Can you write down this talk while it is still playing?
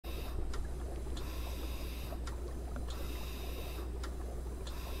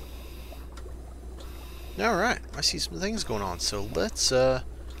Alright, I see some things going on, so let's have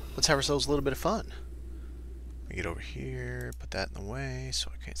ourselves a little bit of fun. Let me get over here, put that in the way so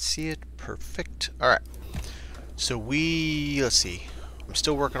I can't see it. Perfect. Alright. So let's see. I'm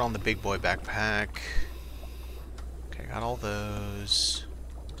still working on the big boy backpack. Okay, got all those.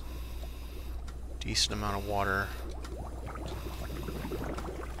 Decent amount of water.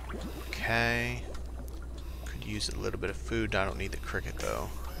 Okay. Could use a little bit of food. I don't need the cricket though.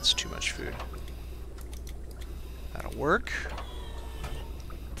 That's too much food. That'll work.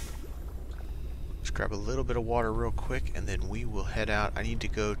 Let's grab a little bit of water real quick and then we will head out. I need to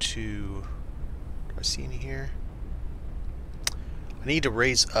go to... Do I see any here? I need to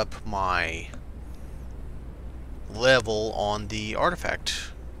raise up my level on the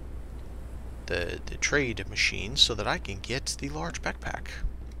artifact, the trade machine, so that I can get the large backpack.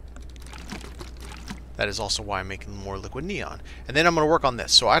 That is also why I'm making more liquid neon. And then I'm going to work on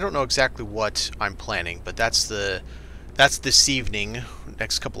this. So I don't know exactly what I'm planning, but that's this evening,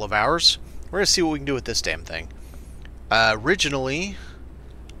 next couple of hours. We're going to see what we can do with this damn thing. Originally,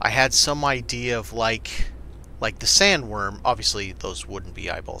 I had some idea of like the sandworm. Obviously, those wouldn't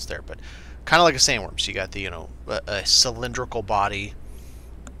be eyeballs there, but kind of like a sandworm. So you got the, a cylindrical body.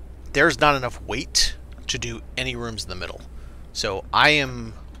 There's not enough weight to do any rooms in the middle. So I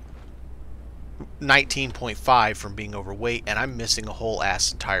am 19.5 from being overweight, and I'm missing a whole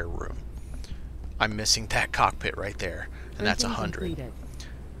ass entire room. I'm missing that cockpit right there, and that's 100.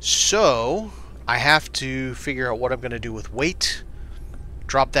 So I have to figure out what I'm going to do with weight.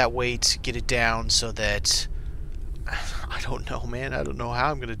 Drop that weight, get it down so that... I don't know, man. I don't know how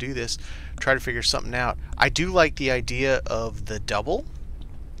I'm going to do this. Try to figure something out. I do like the idea of the double.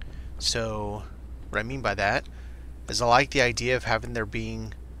 So what I mean by that is I like the idea of having there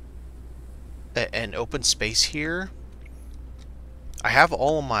being an open space here. I have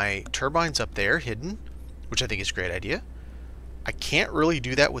all of my turbines up there hidden, which I think is a great idea. I can't really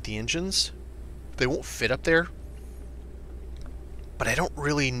do that with the engines. They won't fit up there. But I don't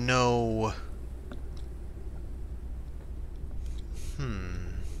really know...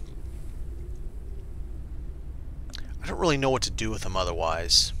 I don't really know what to do with them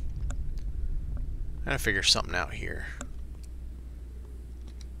otherwise. I gotta figure something out here.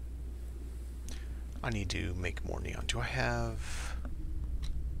 I need to make more neon. Do I have...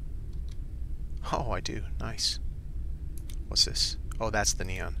 Oh, I do. Nice. What's this? Oh, that's the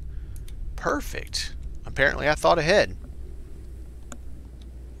neon. Perfect. Apparently I thought ahead.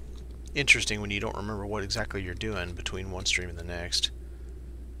 Interesting when you don't remember what exactly you're doing between one stream and the next.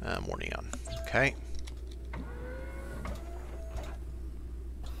 More neon. Okay.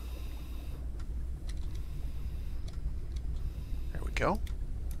 There we go.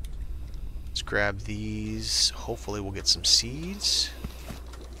 Let's grab these. Hopefully we'll get some seeds.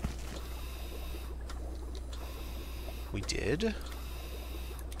 We did. I'm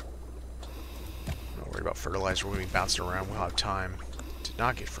not worried about fertilizer. We're going to be bouncing around. We'll have time. Did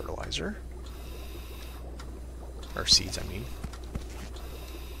not get fertilizer. Or seeds, I mean.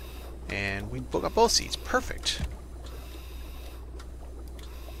 And we got both seeds. Perfect.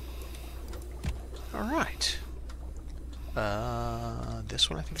 Alright. This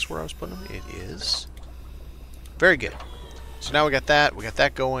one I think is where I was putting them. It is. Very good. So now we got that. We got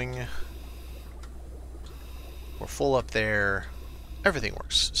that going. We're full up there. Everything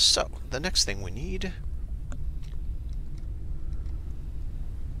works. So, the next thing we need...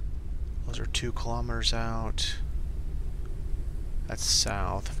 Those are 2 kilometers out. That's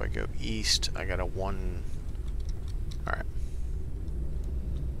south. If I go east, I got a 1... Alright.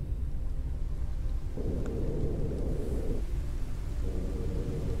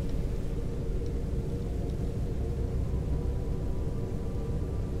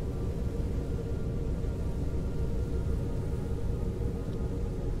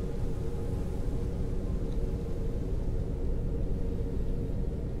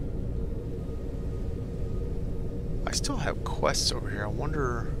 I still have quests over here. I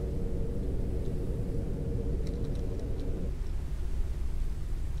wonder...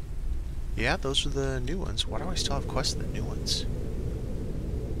 Yeah, those are the new ones. Why do I still have quests in the new ones?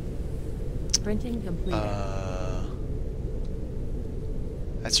 Printing completed.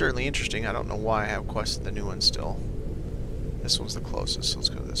 That's certainly interesting. I don't know why I have quests in the new ones still. This one's the closest. Let's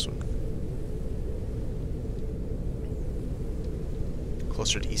go to this one.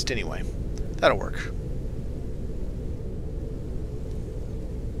 Closer to east anyway. That'll work.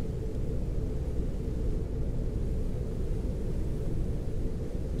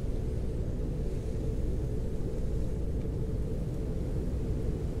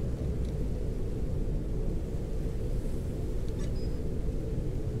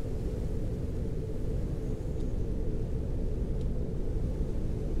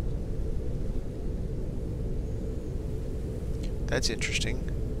 That's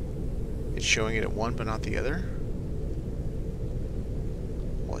interesting. It's showing it at one but not the other.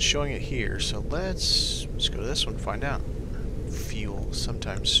 Well, it's showing it here, so let's go to this one and find out. Fuel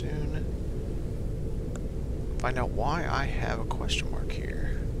sometime soon. Find out why I have a question mark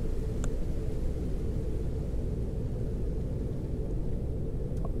here.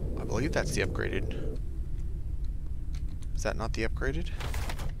 I believe that's the upgraded. Is that not the upgraded?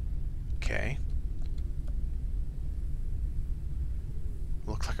 Okay.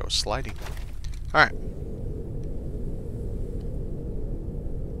 Looked like I was sliding. Alright.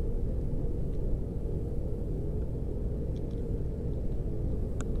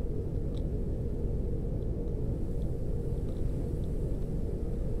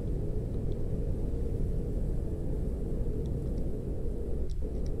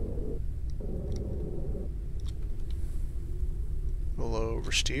 A little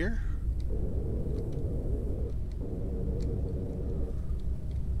oversteer.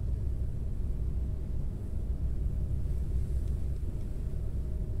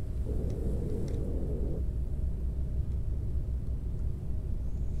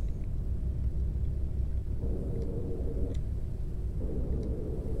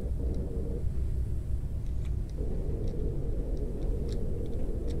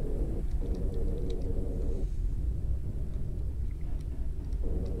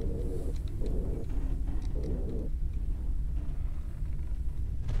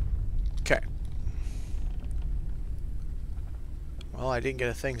 Okay. Well, I didn't get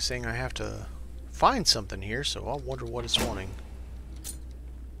a thing saying I have to find something here, so I'll wonder what it's wanting.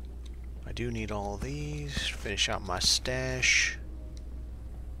 I do need all of these. Finish out my stash.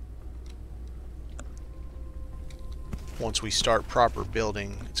 Once we start proper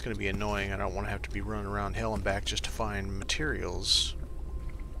building, it's going to be annoying. I don't want to have to be running around hell and back just to find materials.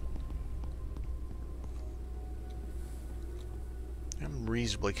 I'm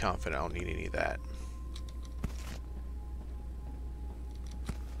reasonably confident I don't need any of that.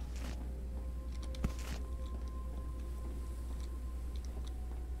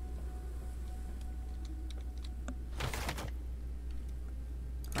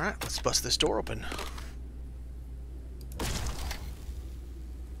 Alright, let's bust this door open.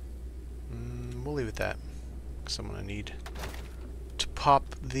 We'll leave it at that, because I'm going to need to pop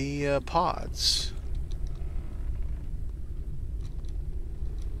the pods.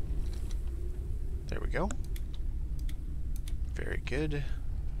 There we go. Very good.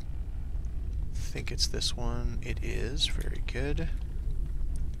 I think it's this one. It is. Very good.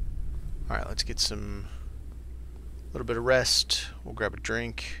 Alright, let's get some... a little bit of rest. We'll grab a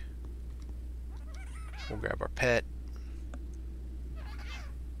drink. We'll grab our pet.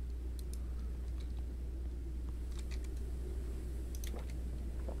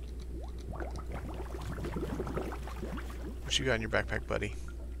 What you got in your backpack, buddy?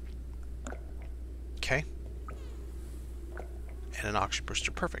 Okay. And an oxygen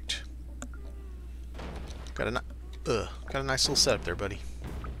booster. Perfect. Got a nice little setup there, buddy.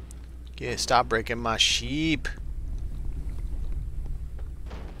 Yeah, stop breaking my sheep.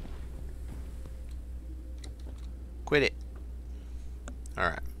 Quit it.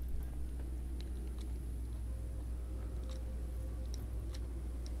 Alright.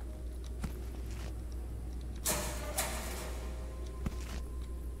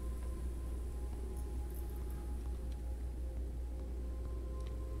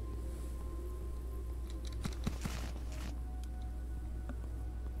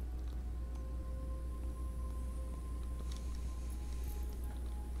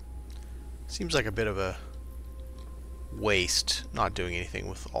 Seems like a bit of a waste not doing anything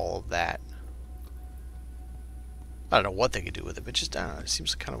with all of that. I don't know what they could do with it, but just, I don't know, it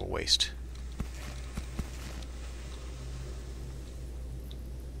seems kind of a waste.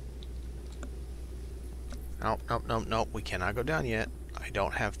 Nope, nope, nope, nope, we cannot go down yet. I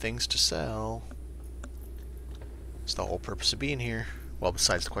don't have things to sell. It's the whole purpose of being here. Well,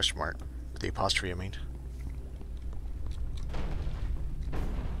 besides the question mark. The apostrophe, I mean.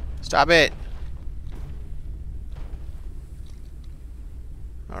 Stop it!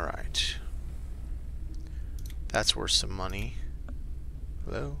 Alright. That's worth some money.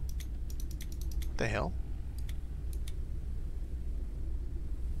 Hello? What the hell?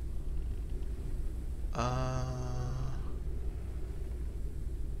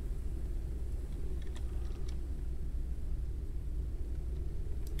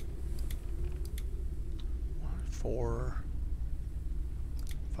 Four,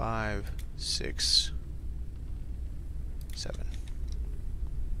 5, 6, 7.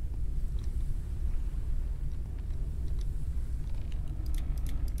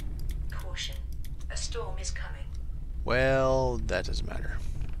 Caution. A storm is coming. Well, that doesn't matter.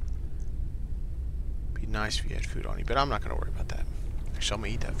 Be nice if you had food on you, but I'm not going to worry about that. Actually, I'm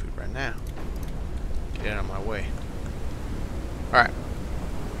going to eat that food right now. Get out of my way. Alright.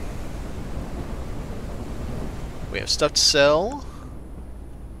 We have stuff to sell.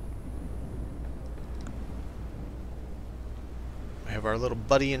 We have our little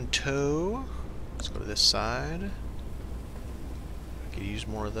buddy in tow. Let's go to this side. I could use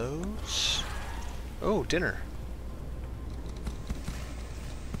more of those. Oh, dinner.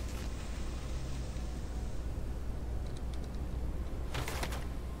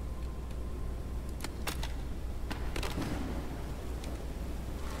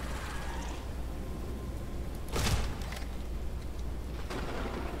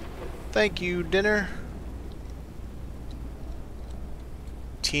 Thank you, dinner.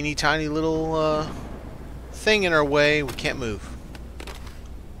 Teeny tiny little thing in our way. We can't move.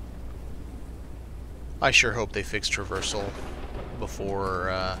 I sure hope they fix traversal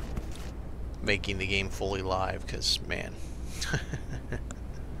before making the game fully live, because, man.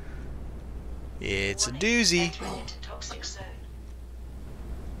 It's a doozy.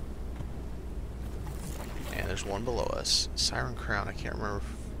 And there's one below us. Siren Crown. I can't remember.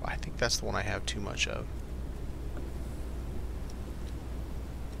 I think that's the one I have too much of.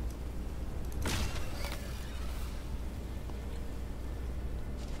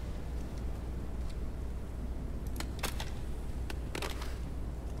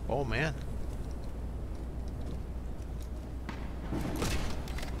 Oh, man.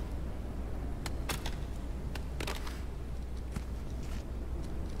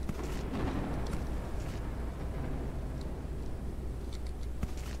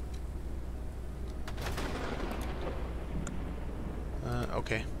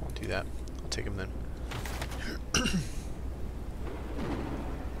 Okay, I'll do that. I'll take him then.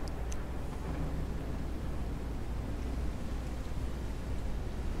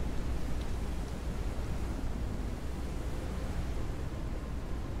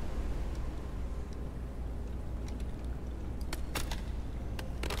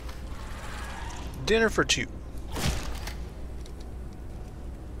 Dinner for two.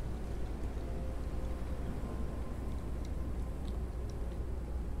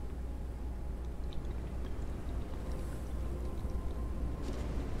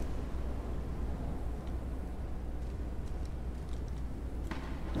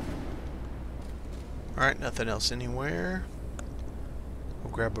 Alright, nothing else anywhere.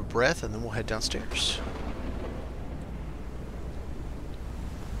 We'll grab a breath and then we'll head downstairs.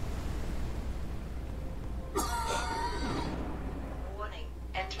 Warning,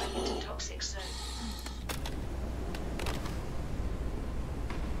 entering into toxic zone.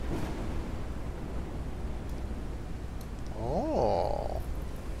 Oh.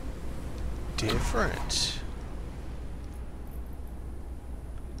 Different.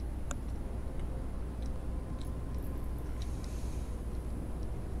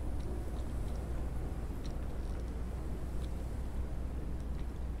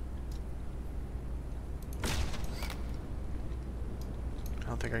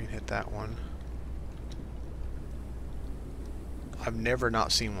 I don't think I can hit that one. I've never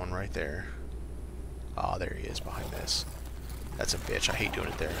not seen one right there. Ah, oh, there he is behind this. That's a bitch. I hate doing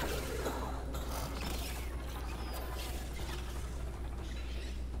it there.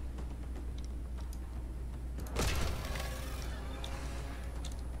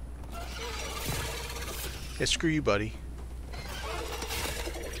 Yeah, screw you, buddy.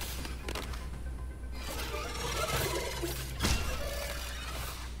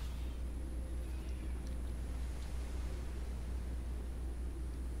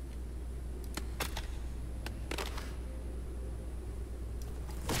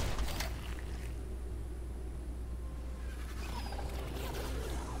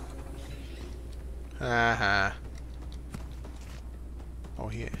 Uh-huh.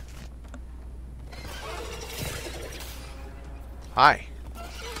 Oh, yeah. Hi.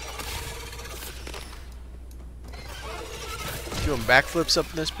 Doing backflips up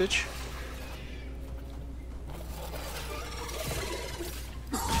in this bitch?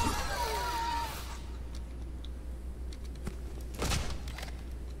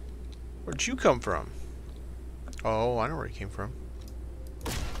 Where'd you come from? Oh, I know where he came from.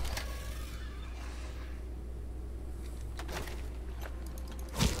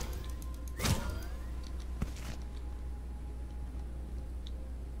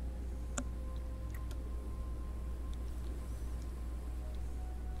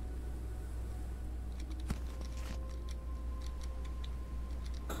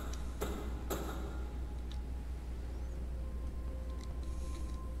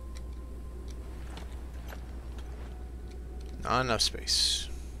 Not enough space.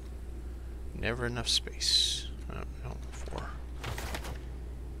 Never enough space. Oh, no, 4.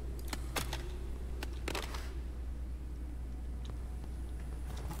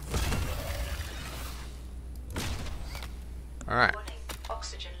 Alright. Warning,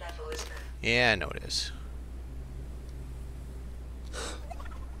 oxygen level is low. Yeah, I know it is.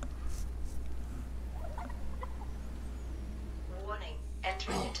 Warning,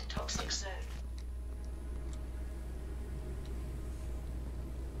 entering into toxic zone.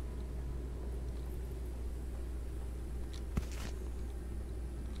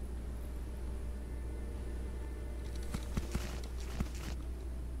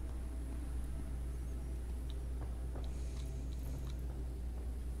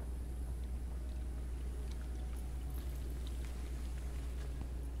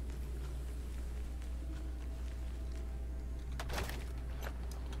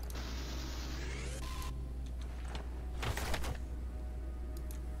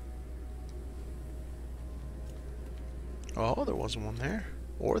 Oh, there wasn't one there.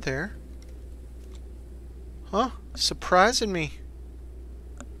 Or there. Huh? Surprising me.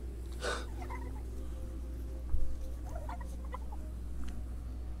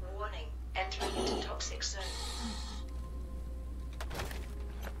 Warning, entering into toxic zone.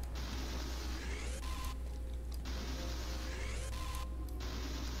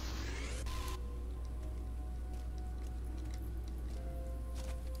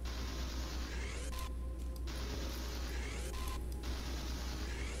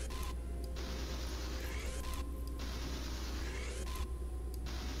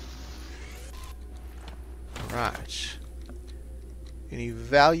 Right. Any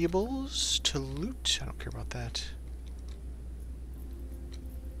valuables to loot? I don't care about that.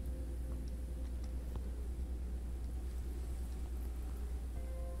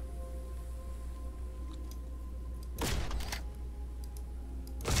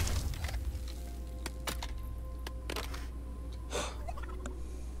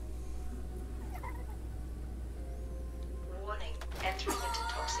 Warning, entering into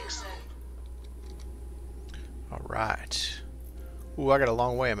toxic zone. Alright. Ooh, I got a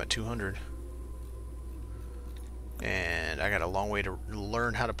long way. I'm at 200. And I got a long way to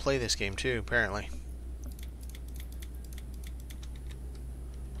learn how to play this game too, apparently.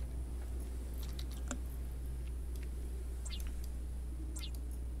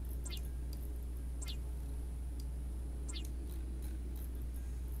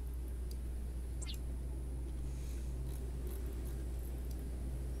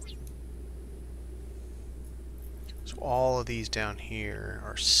 So all of these down here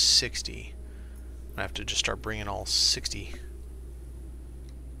are 60. I have to just start bringing all 60.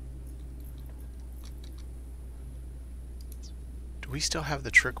 Do we still have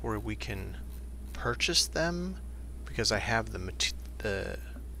the trick where we can purchase them? Because I have the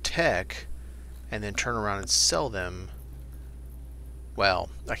tech, and then turn around and sell them. Well,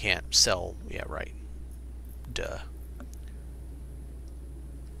 I can't sell. Yeah, right. Duh.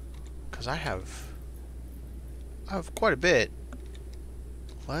 Because I have quite a bit.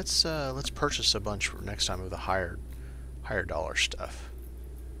 Let's purchase a bunch for next time of the higher dollar stuff.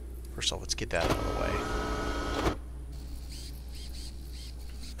 First off, let's get that out of the way.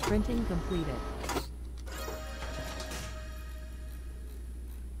 Printing completed.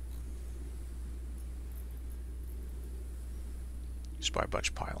 Just buy a bunch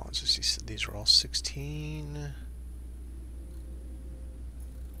of pylons. These are all 16.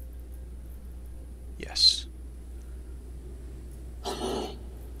 Yes.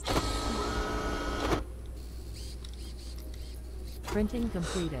 Printing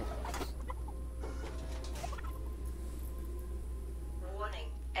completed. Warning,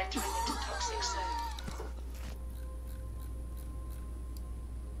 entering into toxic zone.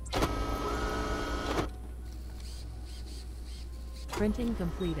 Printing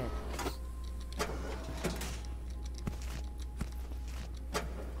completed.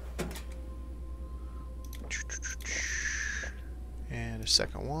 And a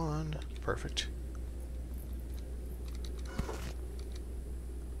second one. Perfect.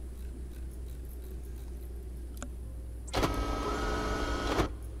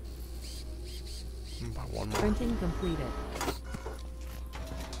 Buy one more. Printing completed.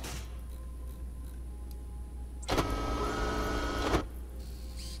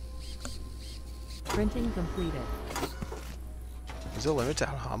 Printing completed. Is there a limit to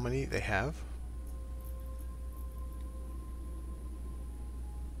how many they have?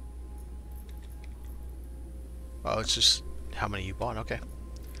 Oh, it's just how many you bought. Okay.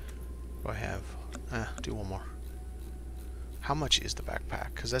 What do I have? Do one more. How much is the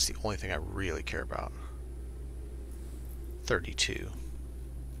backpack? Because that's the only thing I really care about. 32.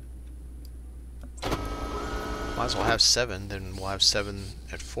 Might as well have 7, then we'll have 7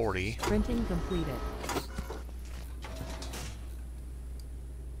 at 40. Printing completed.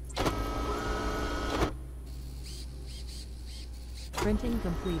 Printing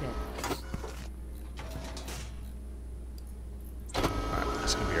completed. Alright,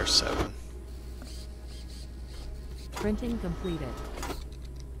 that's going to be our 7. Printing completed.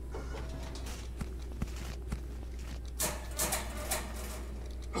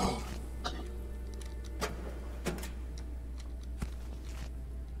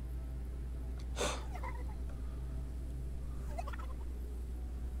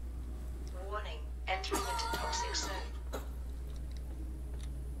 Warning, entering into toxic zone.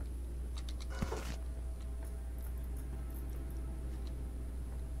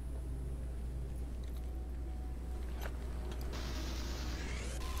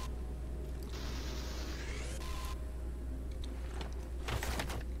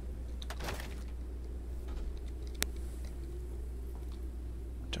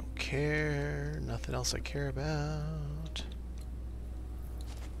 Don't care. Nothing else I care about.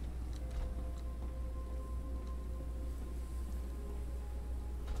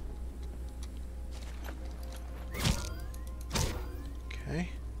 Okay.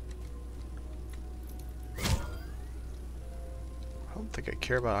 I don't think I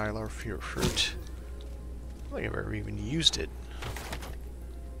care about Isla fruit. I don't think I've ever even used it.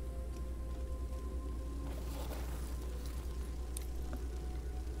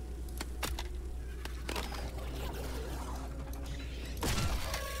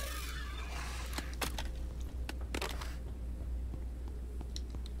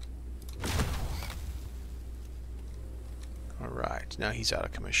 Alright, now he's out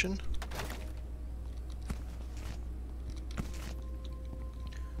of commission.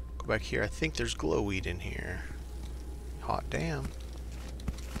 Go back here. I think there's glowweed in here. Hot damn.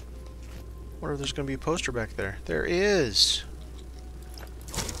 Wonder if there's going to be a poster back there. There is!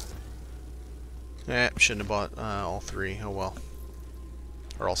 Shouldn't have bought all 3. Oh well.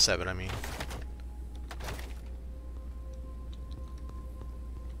 Or all 7, I mean.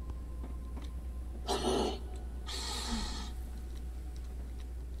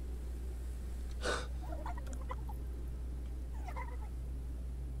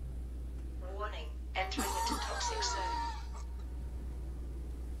 Warning, entering into toxic zone.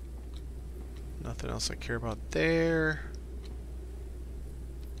 Nothing else I care about there.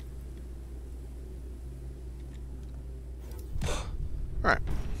 Alright.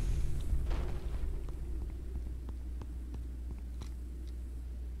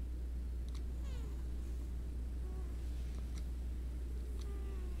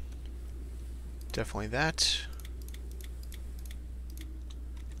 Definitely that.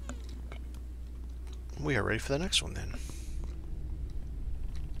 We are ready for the next one then.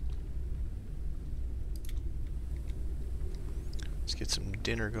 Let's get some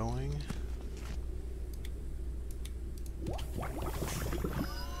dinner going.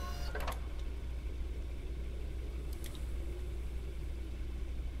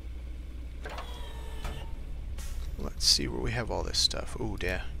 Let's see where we have all this stuff. Oh,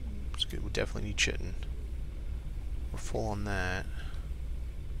 yeah. It's good. We definitely need chitin. We're full on that.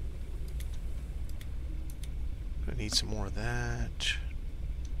 I need some more of that.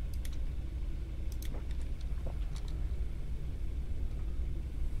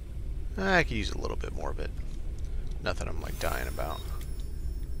 I could use a little bit more of it. Nothing I'm like dying about.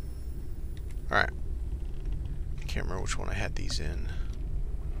 Alright. Can't remember which one I had these in.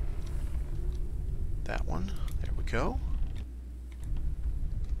 That one. There we go.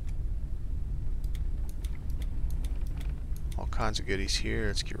 All kinds of goodies here.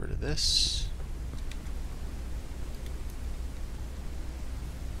 Let's get rid of this.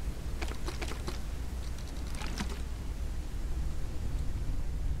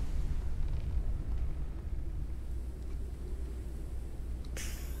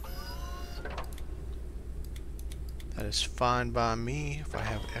 That is fine by me if I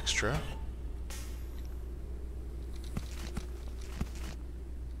have extra.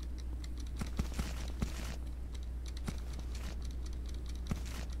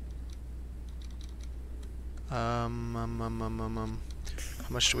 How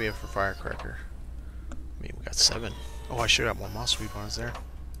much do we have for firecracker? I mean, we got 7. Oh, I should have more moss sweep on us there.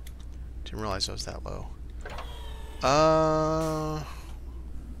 Didn't realize I was that low.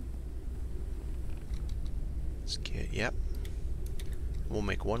 Let's get, yep. We'll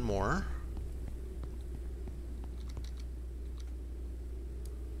make one more.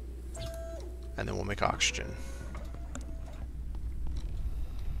 And then we'll make oxygen.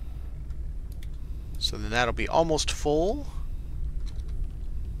 So then that'll be almost full.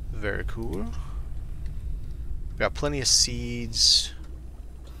 Very cool. We got plenty of seeds.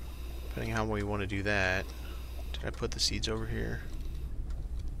 Depending on how we want to do that. Did I put the seeds over here?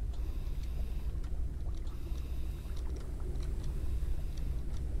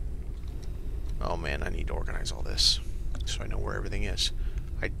 Oh man, I need to organize all this so I know where everything is.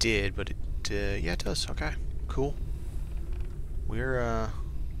 I did, but yeah, it does. Okay, cool. We're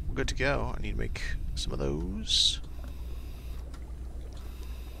good to go. I need to make some of those.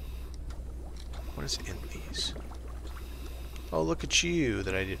 What is in these? Oh, look at you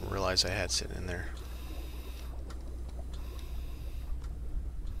that I didn't realize I had sitting in there.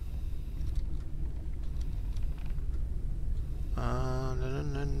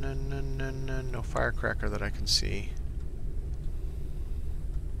 No firecracker that I can see.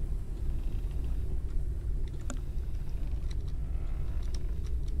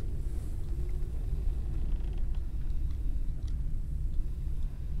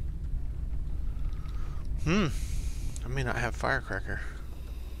 I may not have firecracker.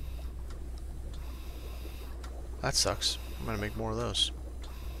 That sucks. I'm gonna make more of those.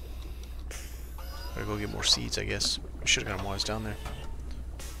 Gotta go get more seeds, I guess. I should've got them while I was down there.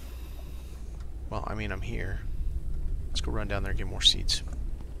 Well, I mean, I'm here. Let's go run down there and get more seeds.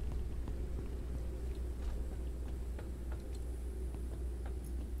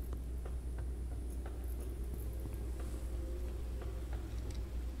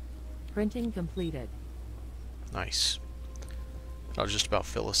 Printing completed. Nice. I'll just about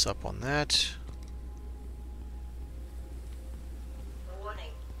fill us up on that.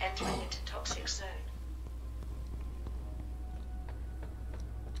 Warning, entering into toxic zone.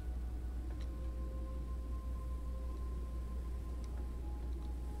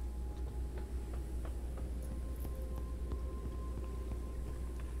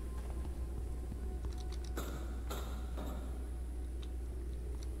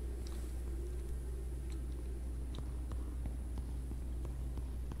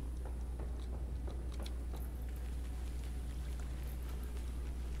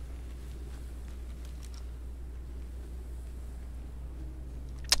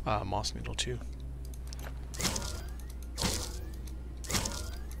 Moss needle too.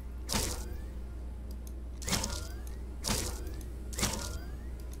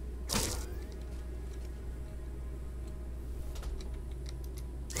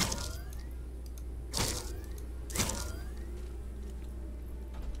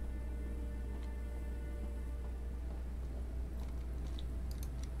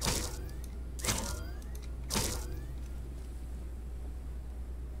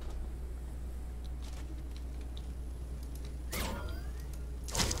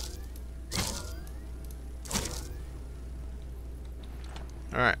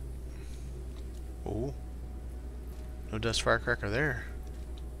 Alright. Ooh. No dust firecracker there.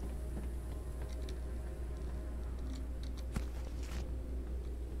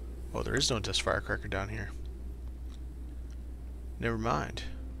 Oh, there is no dust firecracker down here. Never mind.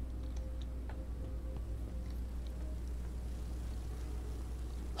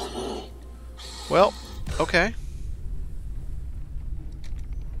 Well, okay.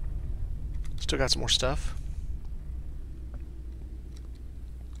 Still got some more stuff.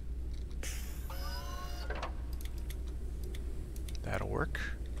 That'll work.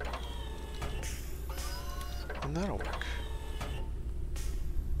 And that'll work.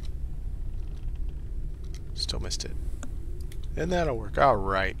 Still missed it. And that'll work.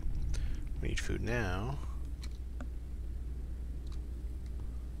 Alright. We need food now.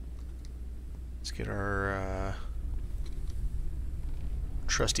 Let's get our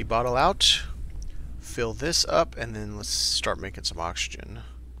trusty bottle out. Fill this up, and then let's start making some oxygen,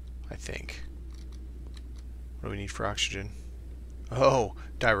 I think. What do we need for oxygen? Oh,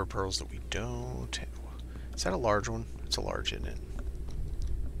 diver pearls that we don't have. Is that a large one? It's a large, isn't it?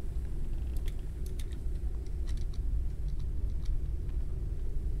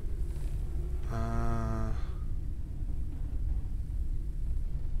 I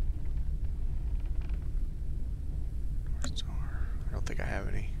don't think I have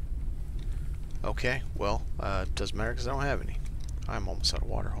any. Okay, well, doesn't matter because I don't have any. I'm almost out of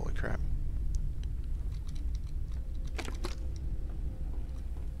water, holy crap.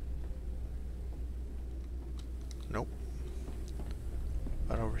 Nope.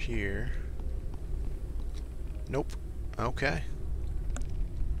 Not over here. Nope. Okay.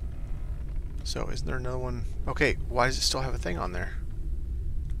 So, isn't there another one? Okay, why does it still have a thing on there?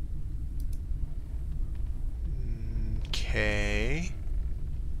 Okay.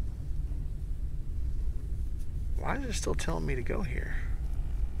 Why is it still telling me to go here?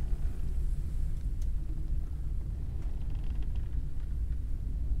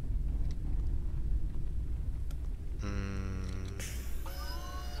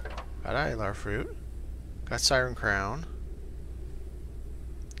 Got Ilar fruit. Got Siren Crown.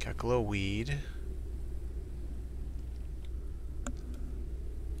 Got Glow Weed.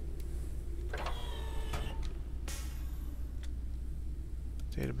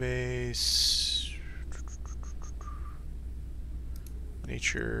 Database.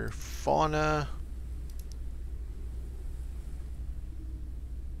 Nature, fauna.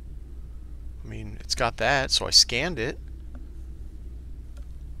 I mean, it's got that, so I scanned it.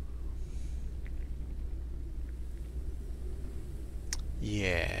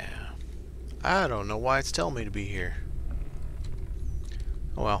 Yeah. I don't know why it's telling me to be here.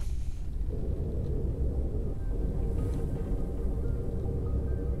 Oh well.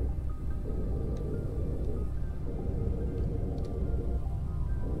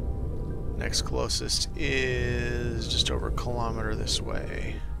 Next closest is just over a kilometer this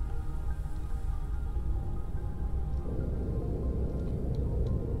way.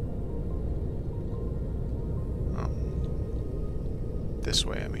 This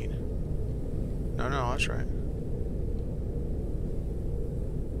way, I mean. No, that's right.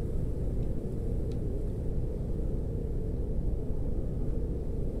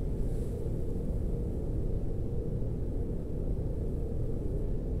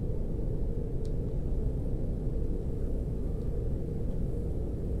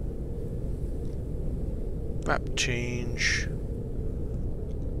 Map change.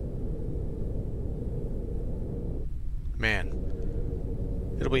 Man.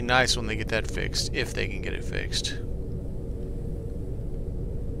 It'll be nice when they get that fixed, if they can get it fixed.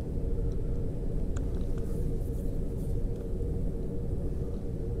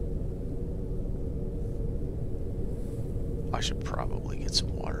 I should probably get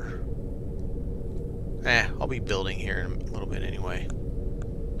some water. I'll be building here in a little bit anyway.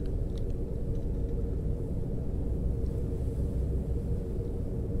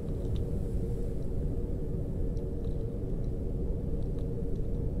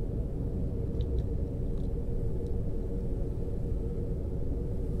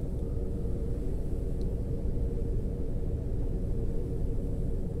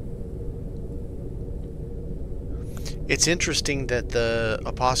 It's interesting that the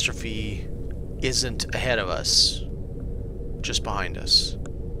apostrophe isn't ahead of us, just behind us.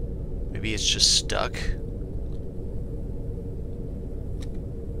 Maybe it's just stuck.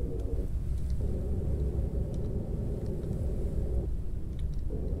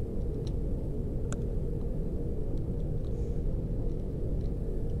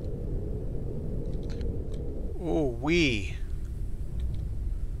 Ooh wee.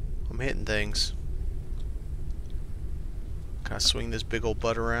 I'm hitting things. Can I swing this big old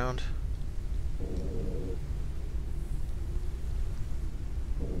butt around?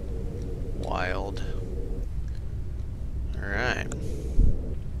 Wild. Alright.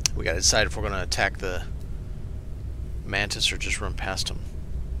 We gotta decide if we're gonna attack the mantis or just run past him.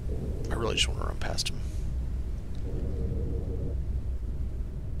 I really just want to run past him.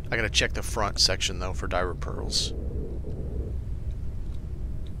 I gotta check the front section though for diver pearls.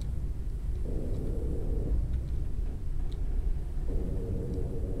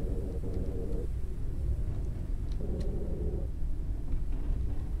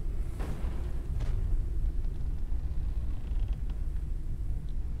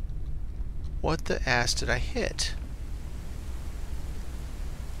 What the ass did I hit?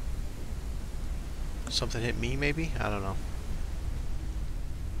 Something hit me, maybe? I don't know.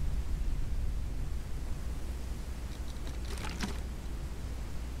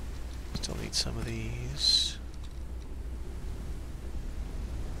 Still need some of these.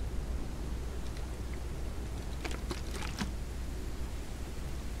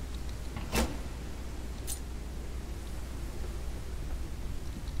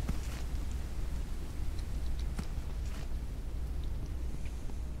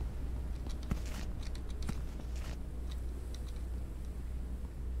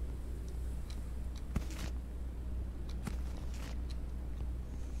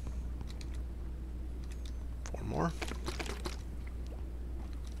 More.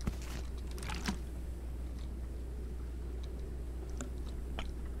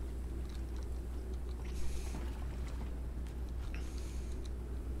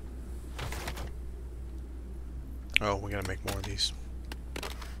 Oh, we gotta make more of these.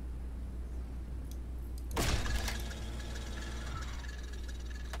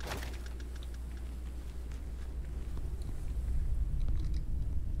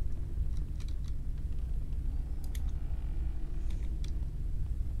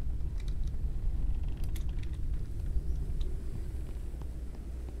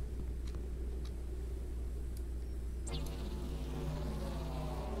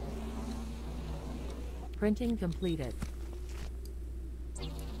 Printing completed.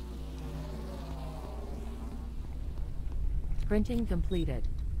 Printing completed.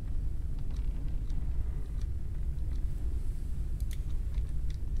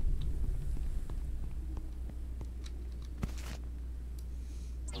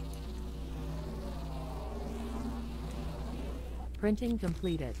 Printing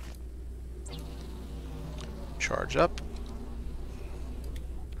completed. Charge up.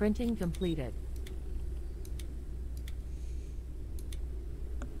 Printing completed.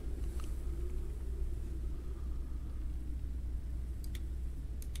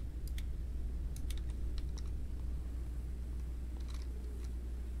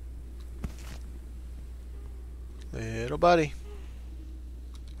 Little buddy.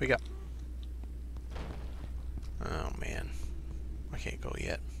 We got. Oh man. I can't go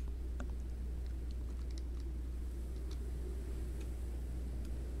yet.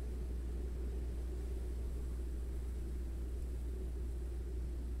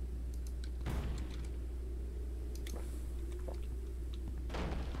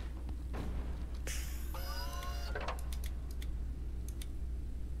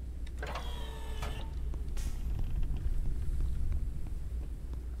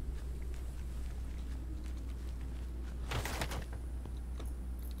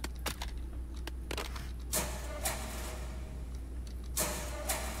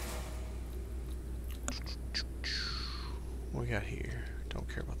 What we got here? Don't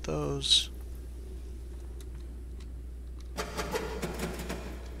care about those.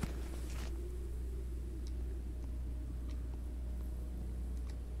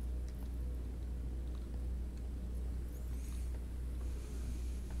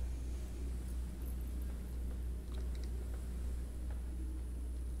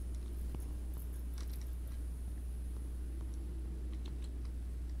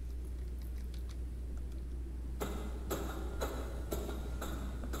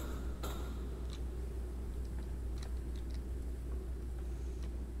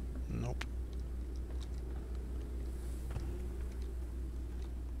 Nope.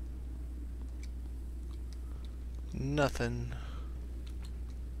 Nothing.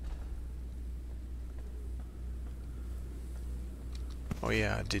 Oh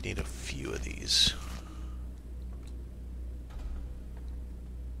yeah, I did need a few of these.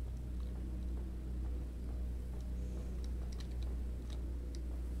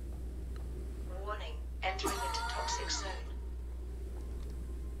 Warning, entering into toxic zone.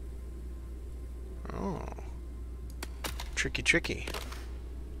 Oh. Tricky, tricky.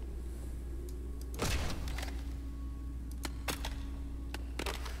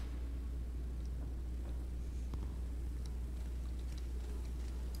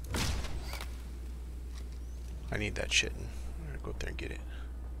 I need that shit. I'm gonna go up there and get it.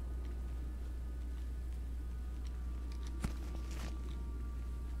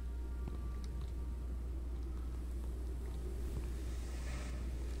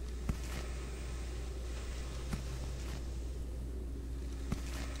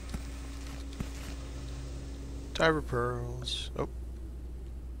 Diver pearls. Oh.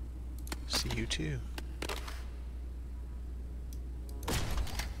 See you too.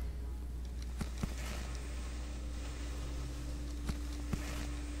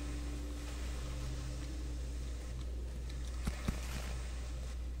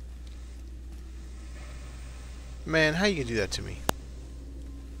 Man, how you gonna do that to me?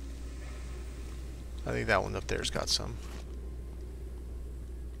 I think that one up there's got some.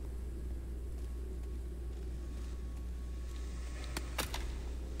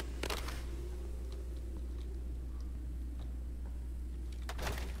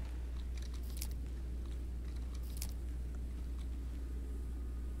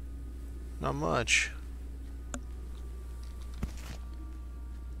 Not much.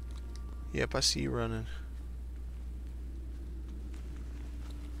 Yep, I see you running.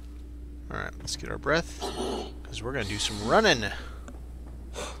 Alright, let's get our breath, because we're going to do some running.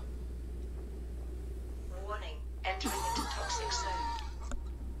 Warning, entering into toxic zone.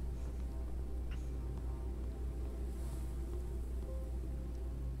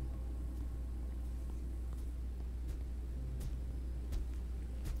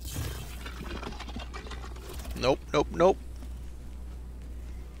 Nope, nope, nope.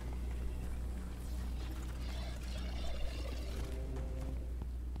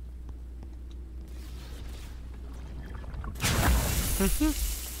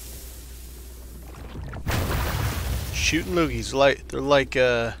 Shooting loogies, they're like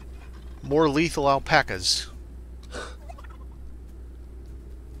more lethal alpacas.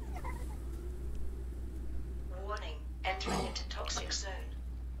 Warning, entering into toxic zone.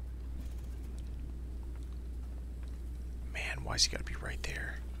 Why's he gotta be right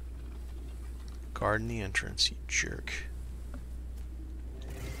there? Guarding the entrance, you jerk.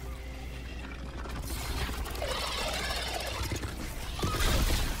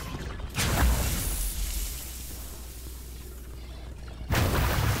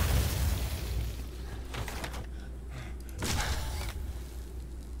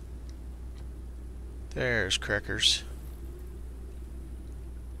 There's crackers.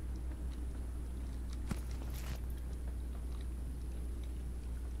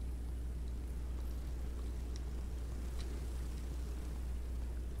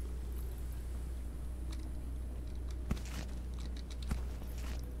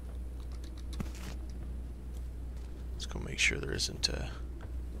 Let's go make sure there isn't a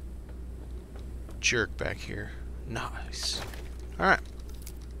jerk back here. Nice. Alright.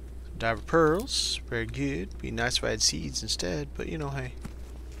 Diver pearls, very good. Be nice if I had seeds instead, but you know, hey.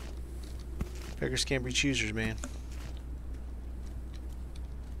 Beggars can't be choosers, man.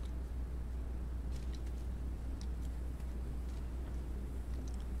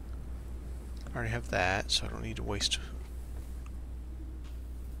 I already have that, so I don't need to waste.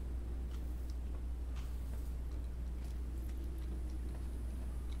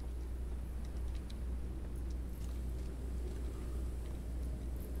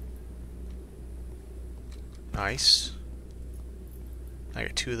 Nice. I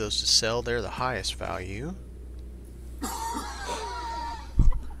got 2 of those to sell. They're the highest value.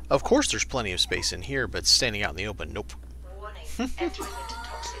 Of course there's plenty of space in here, but standing out in the open, nope. Warning, entering into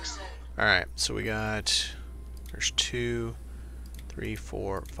toxic zone. Alright, so we got... There's 2, 3,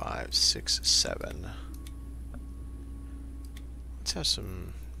 4, 5, 6, 7. Let's have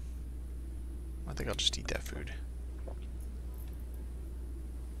some... I think I'll just eat that food.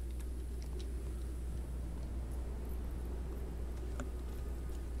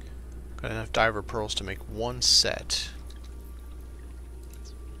 Got enough diver pearls to make 1 set.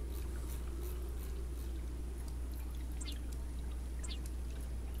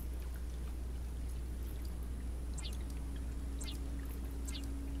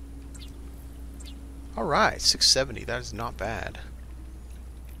 Alright, 670, that is not bad.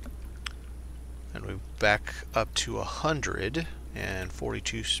 And we're back up to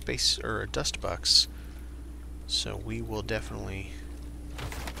 142 space or dust bucks. So we will definitely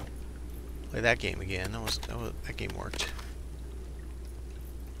play that game again. That game worked.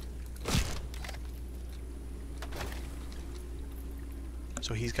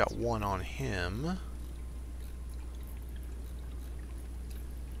 So he's got 1 on him.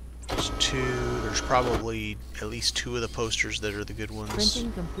 There's 2. There's probably at least 2 of the posters that are the good ones.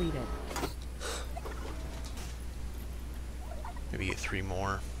 Printing completed. Maybe get 3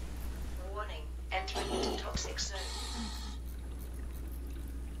 more. Warning, entering into toxic zone.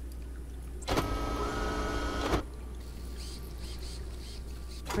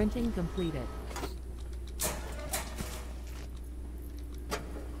 Printing completed.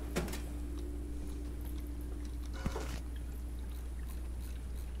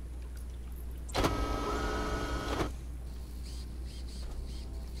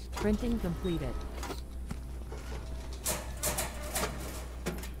 Printing completed.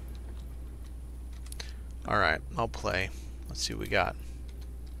 Alright, I'll play. Let's see what we got.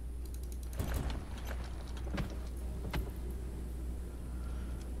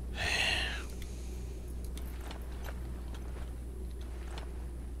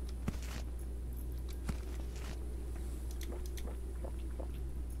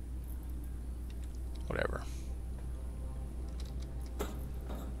 Whatever.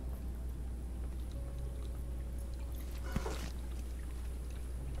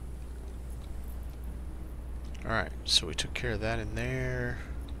 Alright, so we took care of that in there.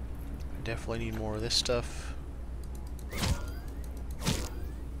 I definitely need more of this stuff.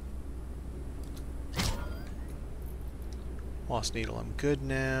 Lost needle, I'm good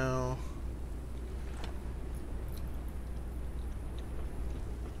now.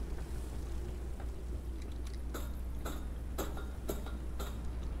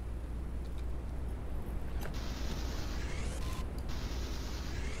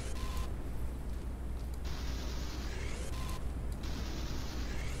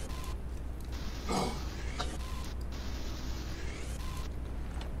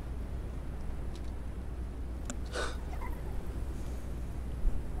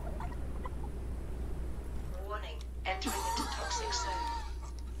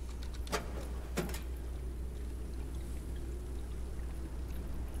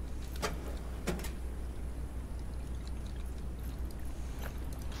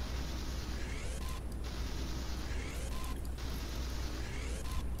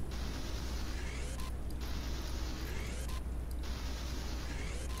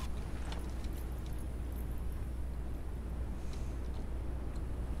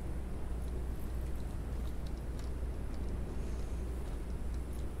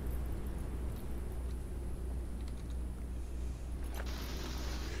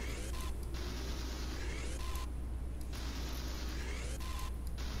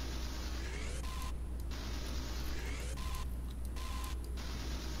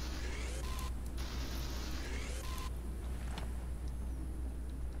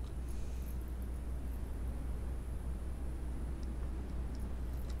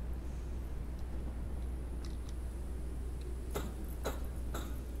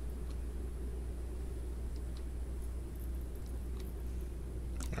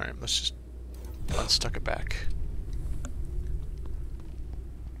 Alright, let's just unstuck it back.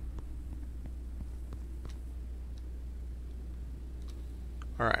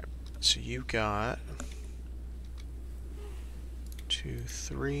 Alright, so you got 2,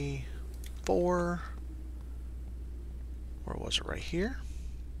 3, 4. Where was it? Right here?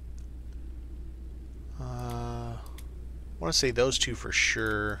 I want to say those two for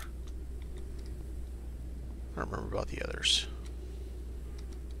sure. I don't remember about the others.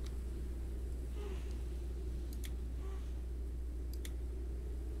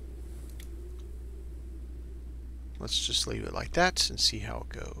 Let's just leave it like that and see how it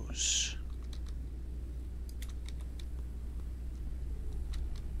goes.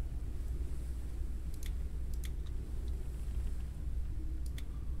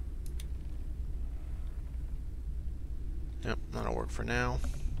 Yep, that'll work for now.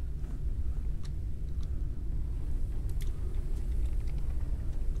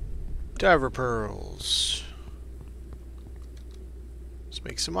 Diver pearls. Let's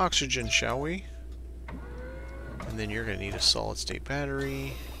make some oxygen, shall we? And then you're going to need a solid state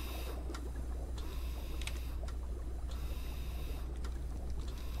battery.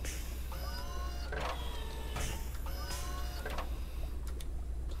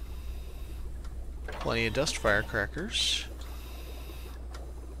 Plenty of dust firecrackers.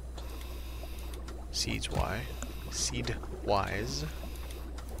 Seed-wise.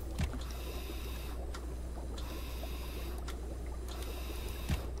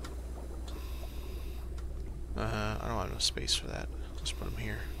 I don't have enough space for that. Let's put them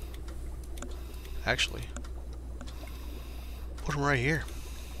here. Actually, put them right here.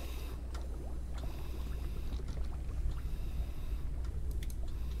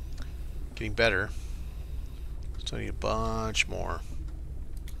 Getting better. Still need a bunch more.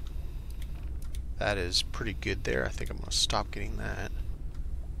 That is pretty good there. I think I'm going to stop getting that.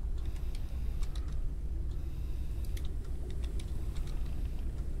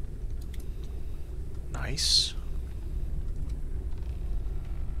 Nice.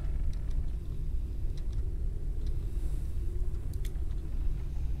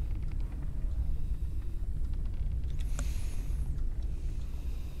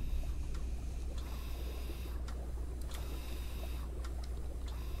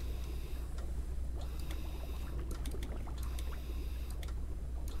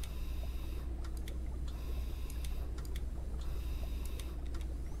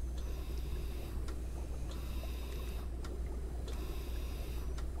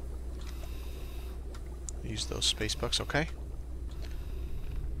 Use those space bucks, okay?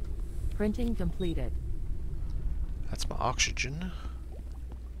 Printing completed. That's my oxygen.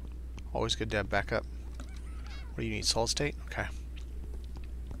 Always good to have backup. What do you need? Solid state? Okay.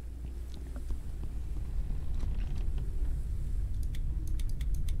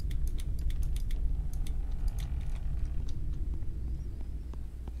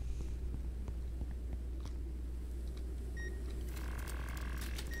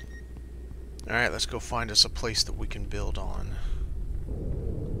 Alright, let's go find us a place that we can build on.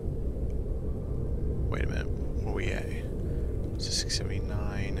 Wait a minute. Where are we at? It's a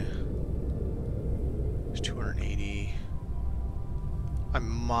 679. It's 280. I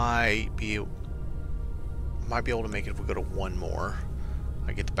might be able to make it if we go to one more.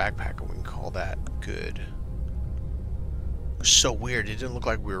 I get the backpack and we can call that good. It was so weird. It didn't look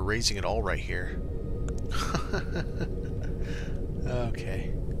like we were raising it all right here.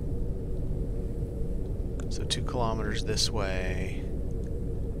 Okay. So 2 kilometers this way.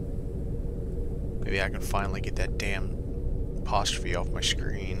 Maybe I can finally get that damn apostrophe off my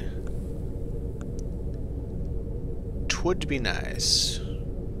screen. Twould be nice.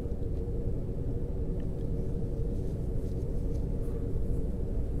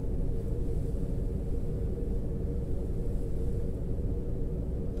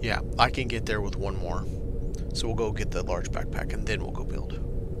 Yeah, I can get there with one more. So we'll go get the large backpack and then we'll go build.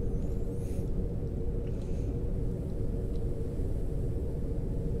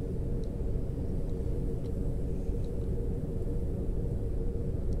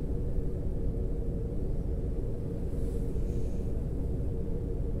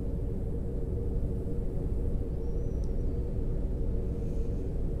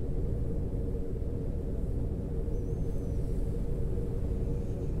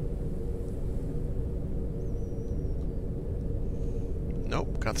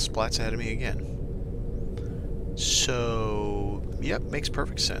 Nope, got the splats ahead of me again. So, yep, makes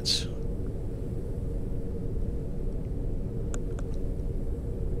perfect sense.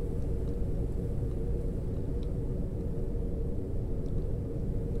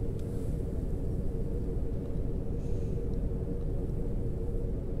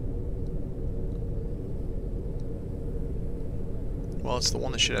 Well, it's the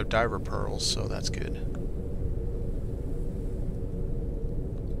one that should have diver pearls, so that's good.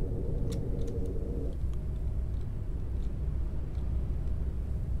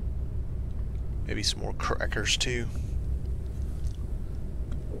 Maybe some more crackers too.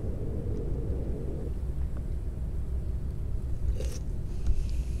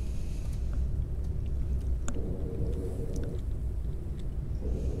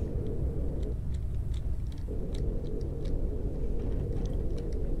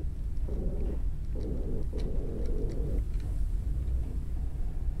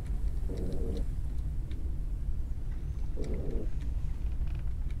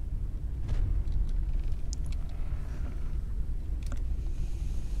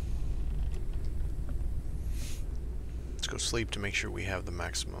 Go sleep to make sure we have the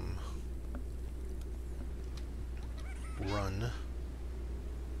maximum run,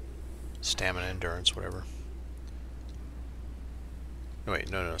 stamina, endurance, whatever. No, wait,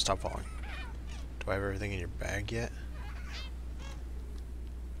 no, stop falling. Do I have everything in your bag yet?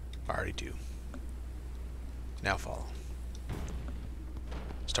 I already do. Now follow.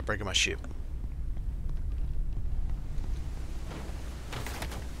 Stop breaking my ship.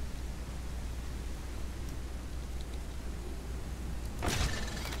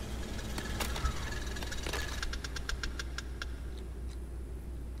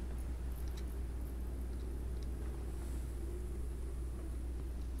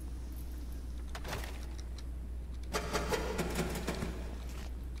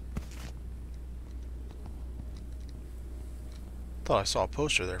 Thought I saw a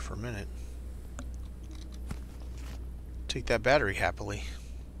poster there for a minute. Take that battery happily.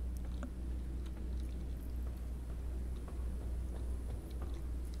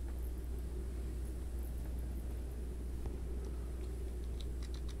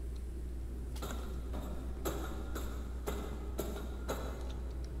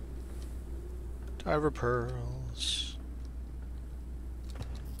 Diver pearls.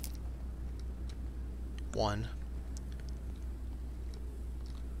 1.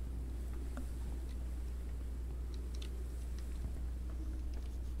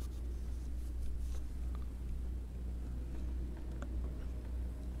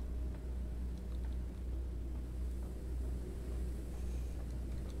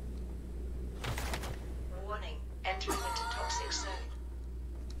 Warning, entering into toxic zone.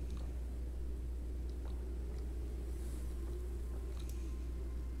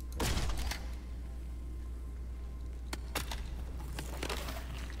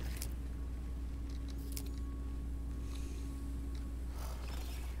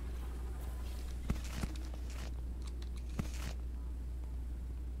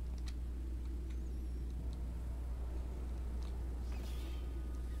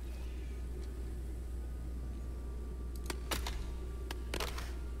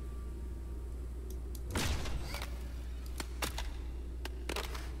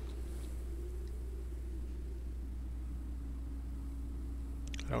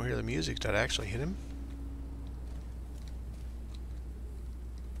 I don't hear the music. Did I actually hit him?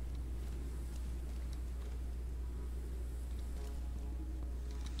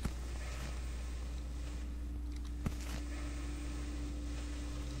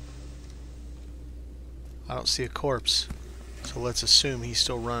 I don't see a corpse, so let's assume he's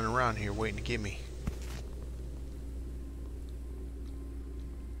still running around here waiting to get me.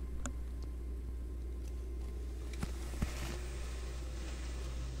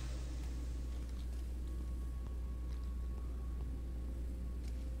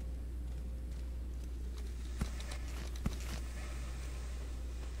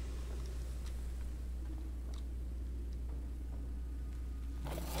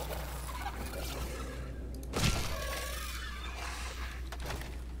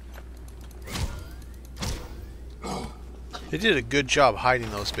 They did a good job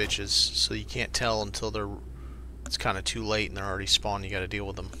hiding those bitches, so you can't tell until it's kind of too late and they're already spawned. You got to deal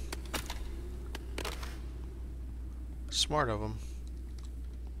with them. Smart of them.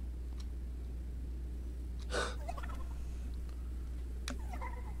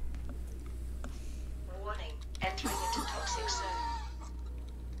 Warning, entering into toxic zone.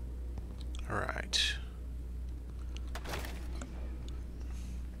 All right.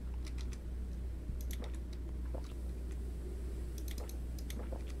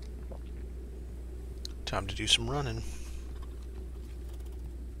 Time to do some running.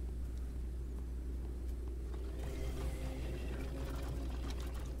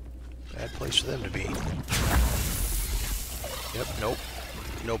 Bad place for them to be. Yep, nope.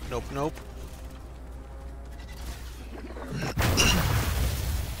 Nope, nope, nope.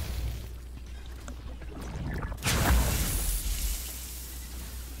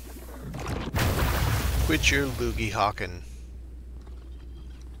 Quit your loogie hawking.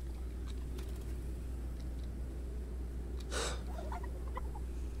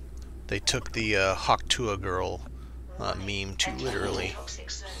 They took the Hawktua girl meme too Entering literally. into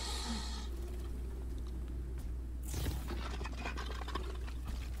toxic zone.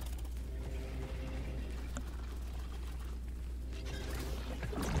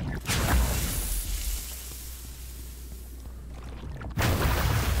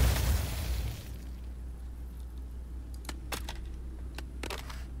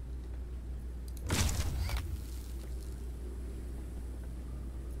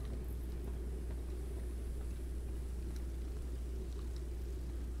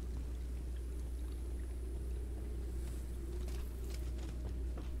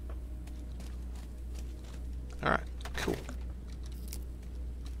 Alright, cool.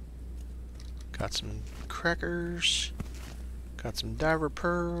 Got some crackers. Got some diver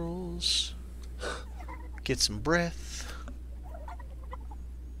pearls. Get some breath.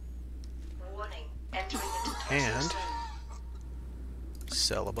 Warning. Entering into toxic And zone.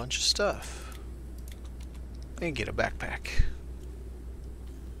 sell a bunch of stuff. And get a backpack.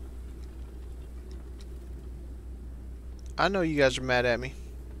 I know you guys are mad at me,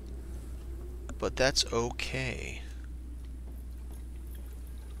 but that's okay.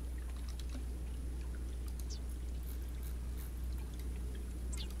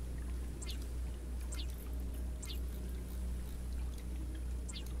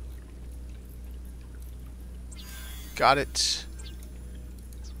 Got it.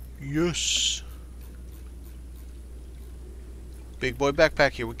 Yes. Big boy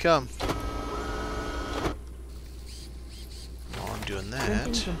backpack, here we come. While I'm doing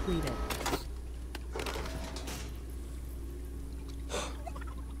Printing that, completed.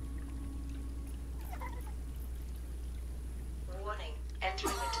 Warning.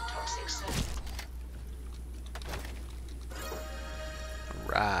 Entering into toxic zone.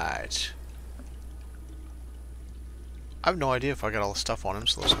 right. I have no idea if I got all the stuff on him,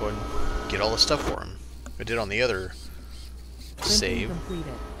 so let's go ahead and get all the stuff for him. I did on the other Printing save.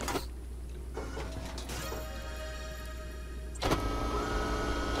 completed.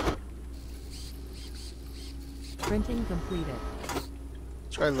 Printing completed.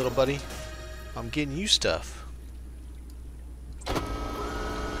 That's right, little buddy. I'm getting you stuff.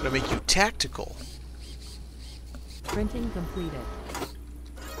 Gonna make you tactical. Printing completed.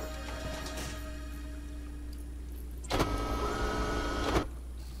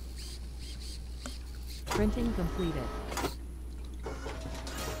 Printing completed.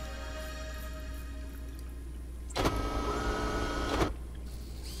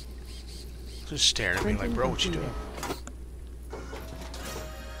 Just staring at me like, Printing bro, what you completed. doing?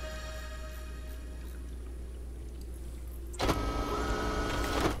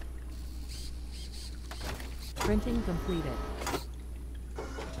 Printing completed.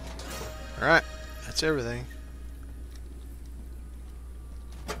 Alright, that's everything.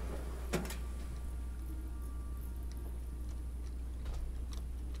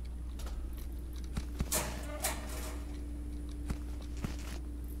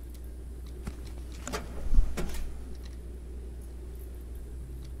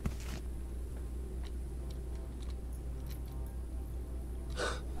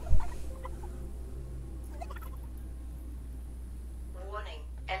 Warning.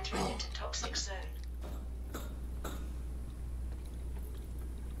 Entering into toxic zone.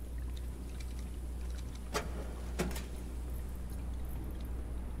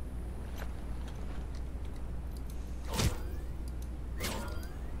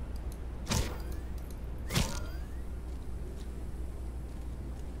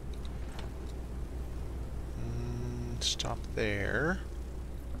 Stop there.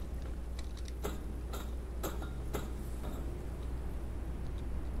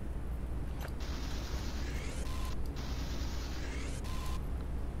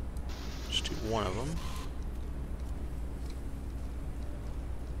 Just do one of them.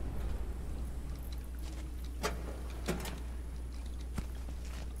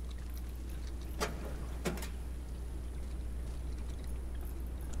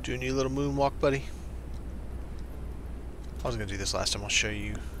 Do a new little moonwalk, buddy. I was gonna do this last time. I'll show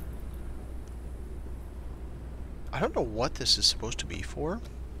you. I don't know what this is supposed to be for.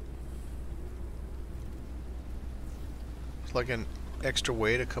 It's like an extra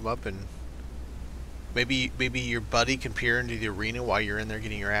way to come up and maybe your buddy can peer into the arena while you're in there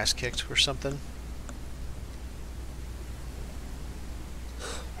getting your ass kicked or something.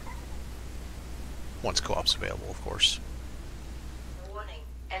 Once co-op's available, of course. Warning.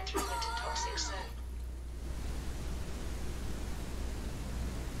 Entering into toxic zone.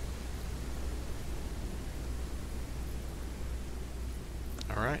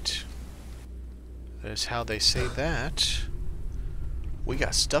 Alright. That is how they say that. We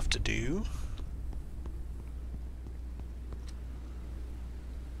got stuff to do.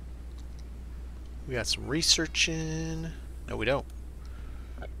 We got some researching. No, we don't.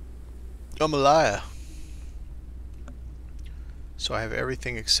 I'm a liar. So I have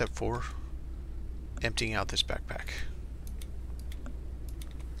everything except for emptying out this backpack.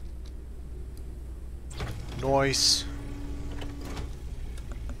 Nice.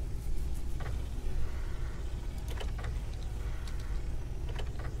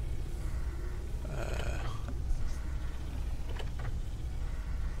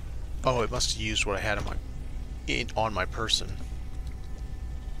 Oh, it must have used what I had on my person.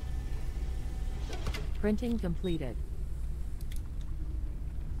 Printing completed.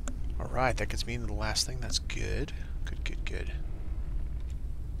 Alright, that gets me into the last thing. That's good. Good, good, good.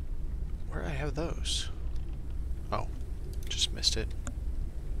 Where do I have those? Oh, just missed it.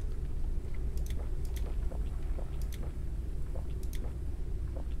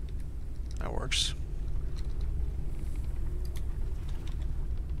 That works.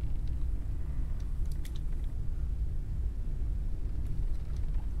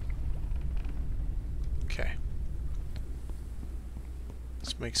 Okay.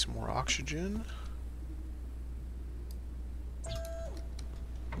 Let's make some more oxygen.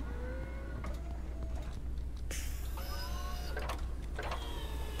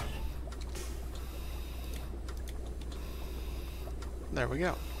 There we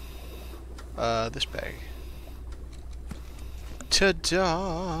go. This bag.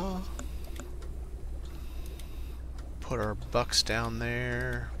 Ta-da! Put our bucks down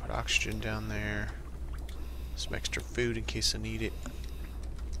there. Put oxygen down there. Some extra food in case I need it.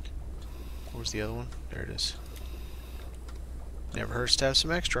 Where's the other one? There it is. Never hurts to have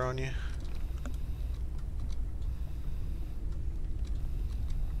some extra on you.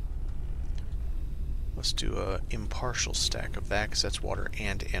 Let's do a impartial stack of that because that's water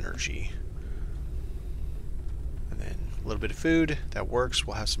and energy. And then a little bit of food. That works.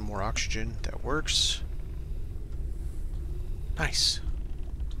 We'll have some more oxygen. That works. Nice.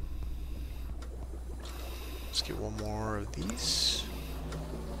 Let's get one more of these.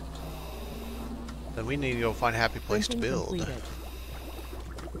 Then we need to go find a happy place to build. Completed.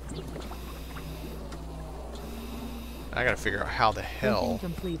 I gotta figure out how the hell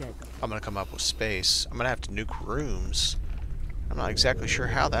Completed. I'm gonna come up with space. I'm gonna have to nuke rooms. I'm not exactly sure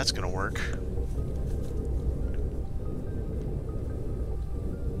how that's gonna work.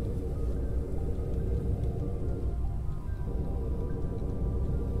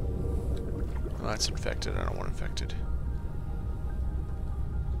 Well, that's infected. I don't want infected.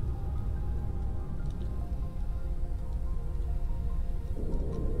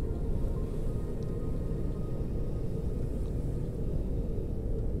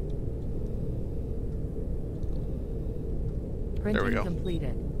 Printing There we go.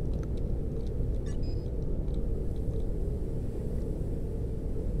 completed.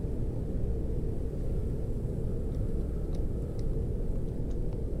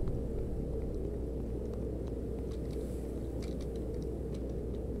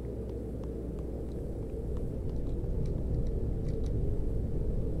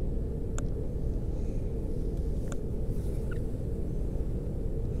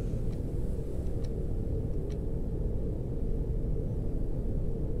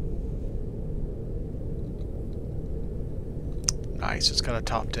 Nice, it's got a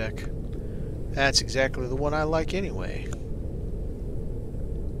top deck. That's exactly the one I like anyway.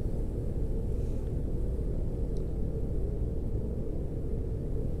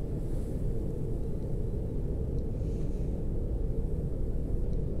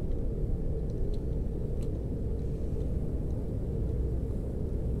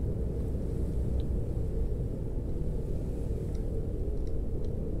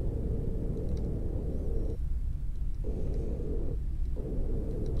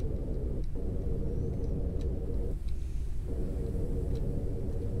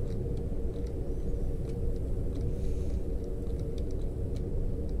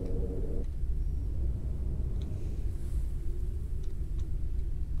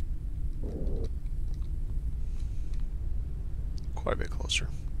 Quite a bit closer.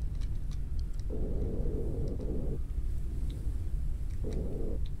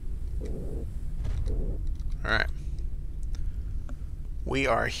 Alright. We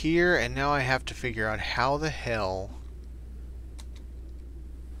are here, and now I have to figure out how the hell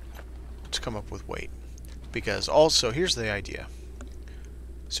to come up with weight. Because also, here's the idea.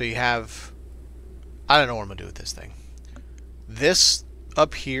 So you have... I don't know what I'm going to do with this thing. This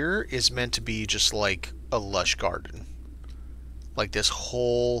up here is meant to be just like a lush garden. Like this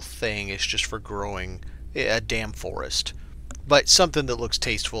whole thing is just for growing a damn forest. But something that looks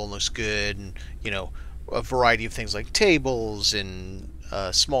tasteful and looks good, and you know, a variety of things like tables and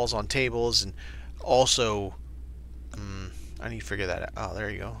smalls on tables, and also I need to figure that out. Oh, there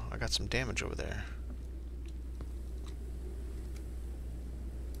you go. I got some damage over there.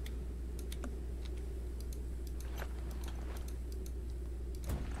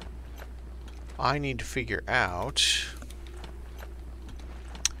 I need to figure out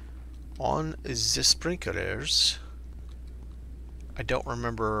on the sprinklers. I don't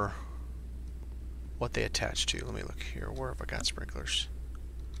remember what they attach to. Let me look here. Where have I got sprinklers?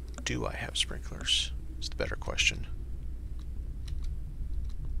 Do I have sprinklers? It's the better question.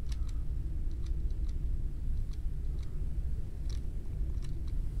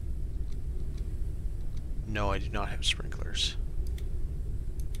 No, I do not have sprinklers.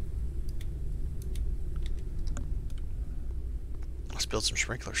 Let's build some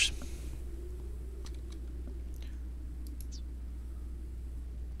sprinklers.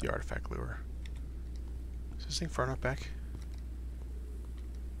 The artifact lure. Is this thing far enough back?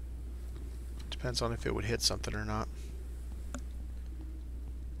 Depends on if it would hit something or not.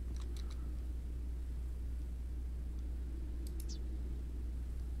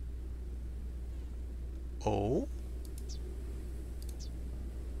 Oh.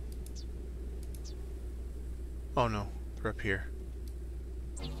 Oh no, they're up here.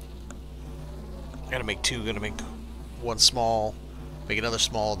 I gotta make two, gonna make one small, make another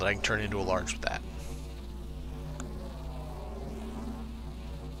small that I can turn into a large with that.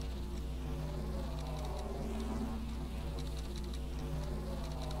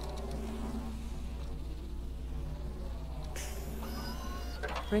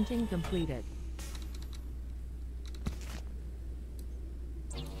 Printing completed.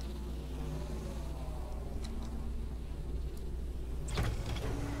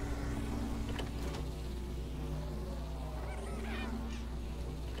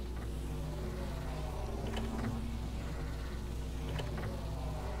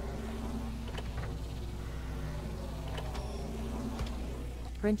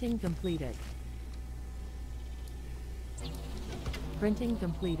 Printing completed. Printing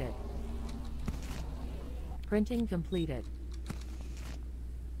completed. Printing completed.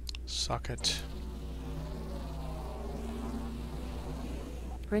 Socket.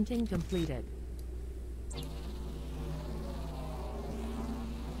 Printing completed.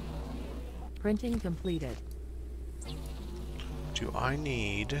 Printing completed. Do I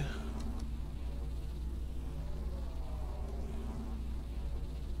need...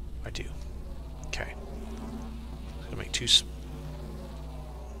 I do. Okay. I'm gonna make two...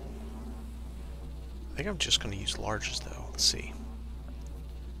 I think I'm just gonna use larges though. Let's see.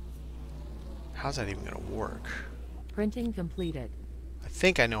 How's that even gonna work? Printing completed. I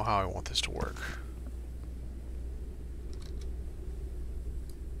think I know how I want this to work.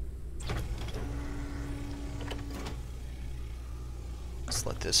 Let's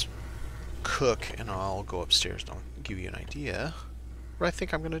let this cook and I'll go upstairs and I'll give you an idea what I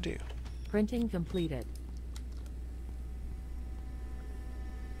think I'm gonna do. Printing completed.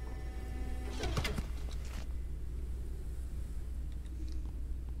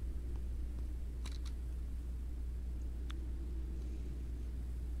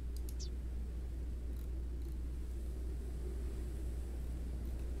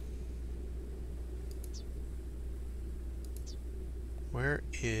 Where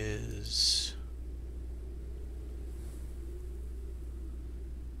is...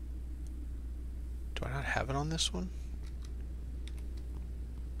 Do I not have it on this one?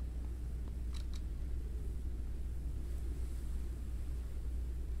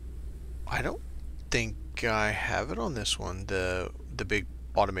 I don't think I have it on this one, the big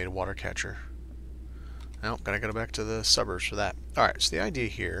automated water catcher. No, gotta go back to the suburbs for that. Alright, so the idea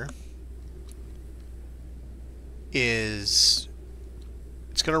here is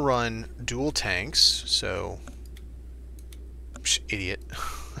it's gonna run dual tanks, so idiot.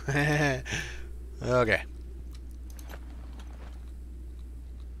 Okay.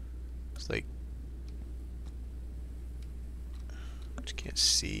 It's like just can't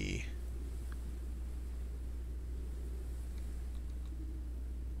see.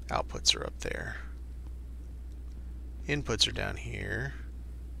 Outputs are up there. Inputs are down here.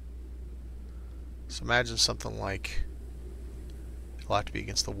 So imagine something like, it'll have to be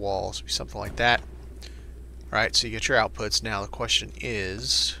against the wall, so it'll be something like that. Alright, so you get your outputs. Now the question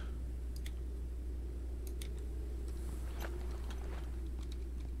is,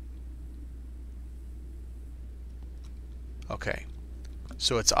 okay,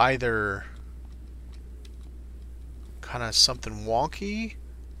 so it's either kind of something wonky,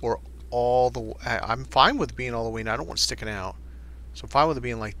 or all the... I'm fine with it being all the way in. I don't want it sticking out. So I'm fine with it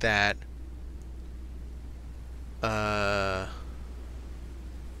being like that. I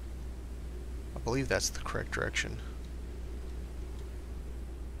believe that's the correct direction.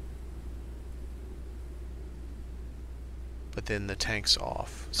 But then the tank's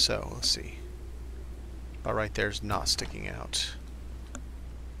off. So let's see. About right there's not sticking out.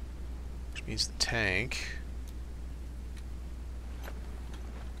 Which means the tank...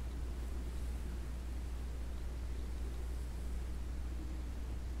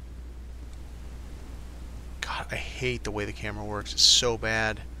 God, I hate the way the camera works. It's so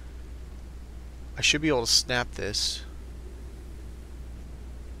bad. I should be able to snap this.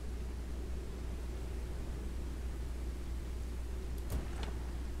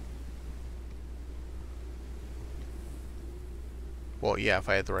 Well, yeah, if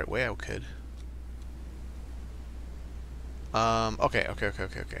I had the right way, I could. Okay.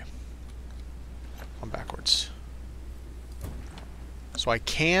 I'm backwards. So I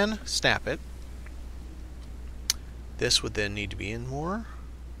can snap it. This would then need to be in more.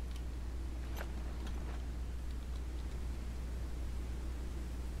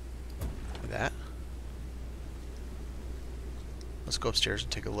 Like that. Let's go upstairs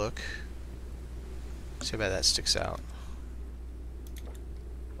and take a look. See how bad that sticks out.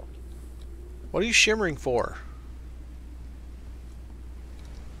 What are you shimmering for?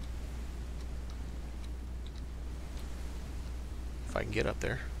 If I can get up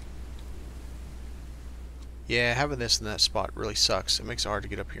there. Yeah, having this in that spot really sucks. It makes it hard to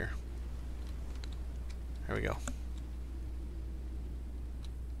get up here. There we go.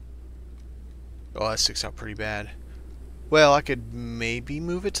 Oh, that sticks out pretty bad. Well, I could maybe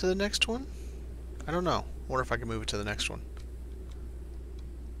move it to the next one? I don't know. Wonder if I can move it to the next one.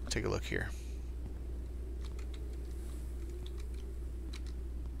 Take a look here.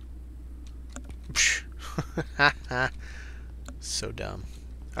 So dumb.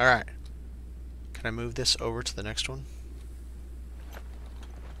 Alright. Can I move this over to the next one?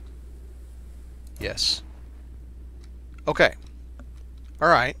 Yes. Okay.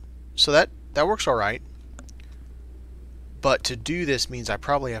 Alright. So that works alright. But to do this means I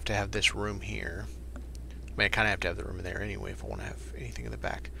probably have to have this room here. I mean, I kind of have to have the room in there anyway if I want to have anything in the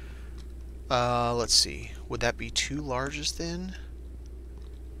back. Let's see. Would that be too large then?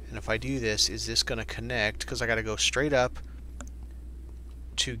 And if I do this, is this going to connect? Because I got to go straight up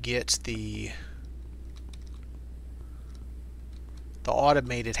to get the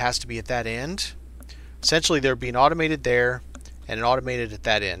automated has to be at that end. Essentially, there'd be an automated there and an automated at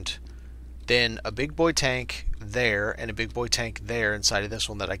that end. Then a big boy tank there and a big boy tank there inside of this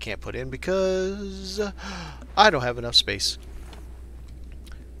one that I can't put in because I don't have enough space.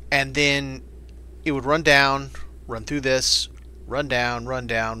 And then it would run down, run through this, run down, run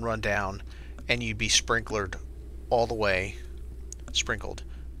down, run down, and you'd be sprinkled all the way, sprinkled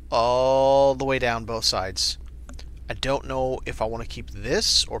all the way down both sides. I don't know if I want to keep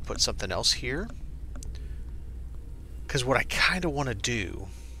this or put something else here. Because what I kind of want to do,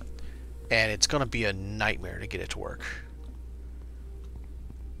 and it's going to be a nightmare to get it to work.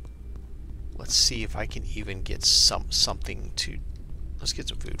 Let's see if I can even get something to... Let's get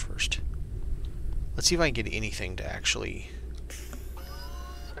some food first. Let's see if I can get anything to actually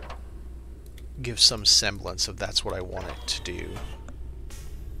give some semblance of that's what I want it to do.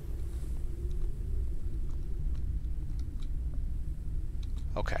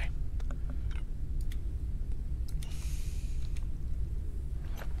 Okay.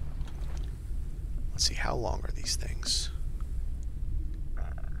 Let's see, how long are these things?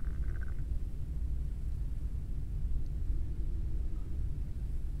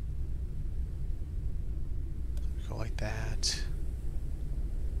 Go like that.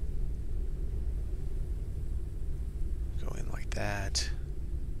 Go in like that.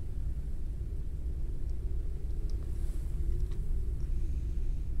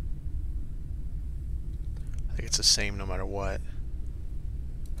 I think it's the same no matter what.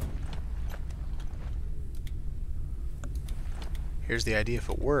 Here's the idea if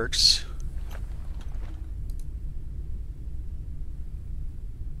it works.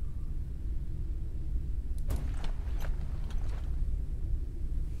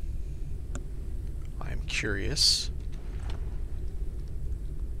 I'm curious.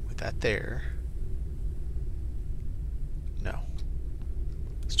 With that there. No.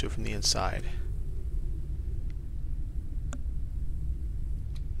 Let's do it from the inside.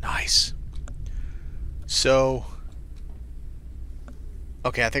 Nice. So,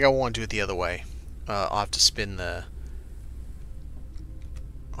 okay, I think I want to do it the other way. I'll have to spin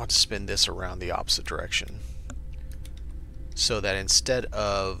this around the opposite direction. so that instead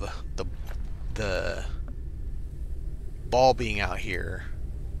of the ball being out here,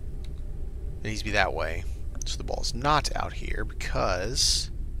 it needs to be that way. So the ball's not out here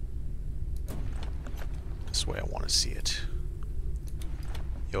because this is the way I want to see it.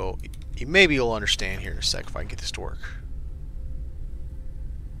 Maybe you'll understand here in a sec if I can get this to work.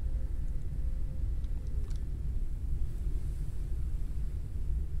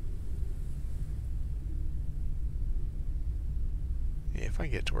 Yeah, if I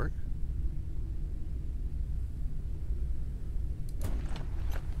can get it to work.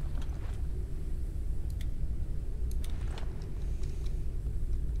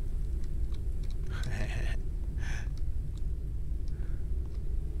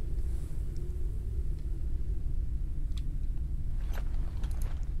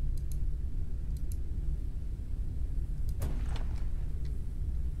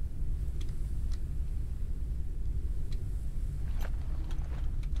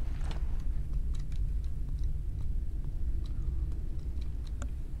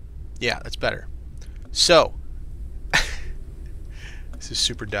 Yeah, that's better. So, this is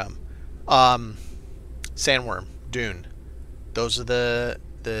super dumb. Sandworm, Dune. Those are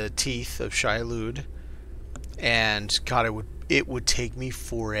the teeth of Shai-Hulud. And God, it would take me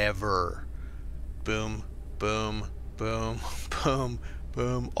forever. Boom, boom, boom, boom,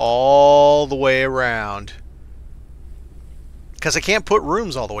 boom, all the way around. Because I can't put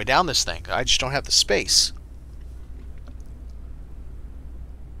rooms all the way down this thing. I just don't have the space.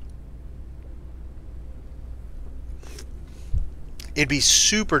 It'd be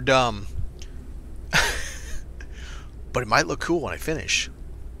super dumb. But it might look cool when I finish.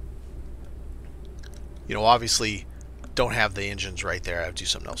 You know, obviously, don't have the engines right there. I have to do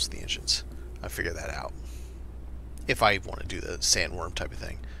something else with the engines. I'll figure that out. If I want to do the sandworm type of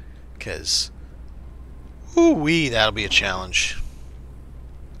thing. Because, ooh-wee, that'll be a challenge.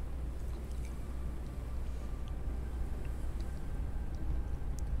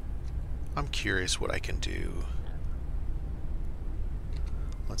 I'm curious what I can do.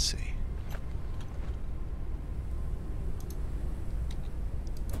 Let's see.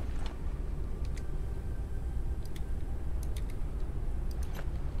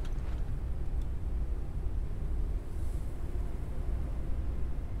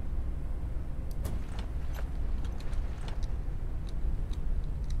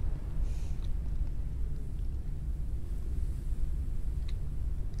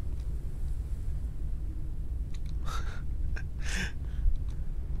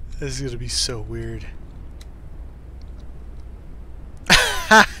 This is going to be so weird.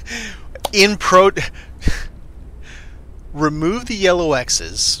 Remove the yellow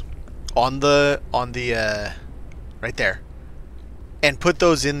X's on the right there, and put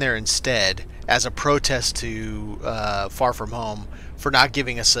those in there instead as a protest to Far From Home for not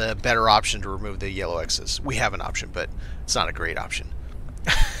giving us a better option to remove the yellow X's. We have an option, but it's not a great option.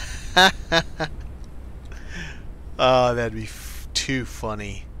 Oh, that'd be too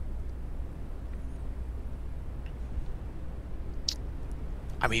funny.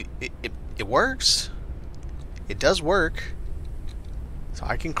 I mean, it works. It does work. So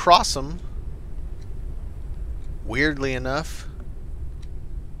I can cross them. Weirdly enough.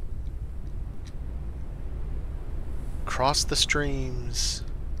 Cross the streams.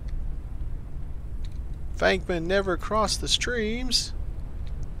 Fankman never crossed the streams.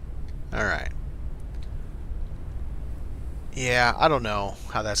 Alright. Yeah, I don't know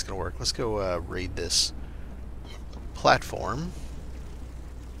how that's going to work. Let's go raid this platform.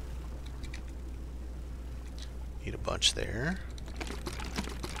 Need a bunch there.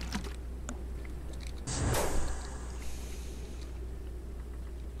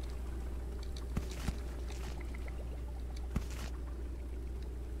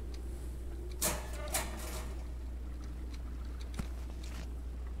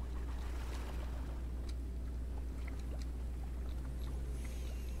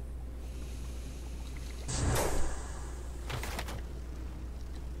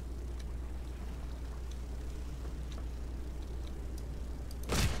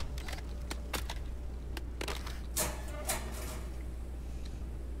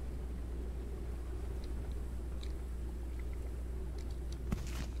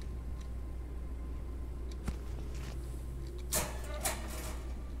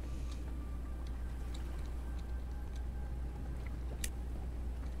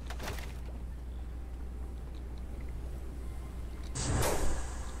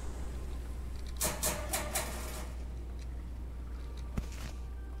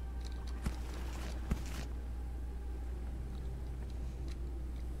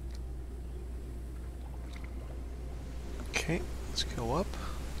 Okay, let's go up.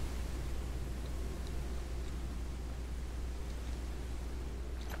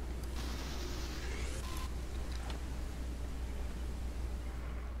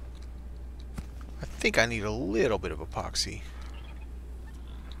 I think I need a little bit of epoxy.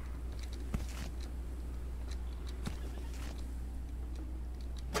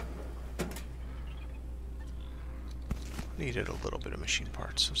 Needed a little bit of machine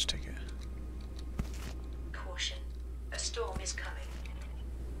parts. Let's take it. Caution. A storm is coming.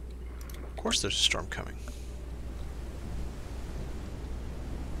 Of course there's a storm coming.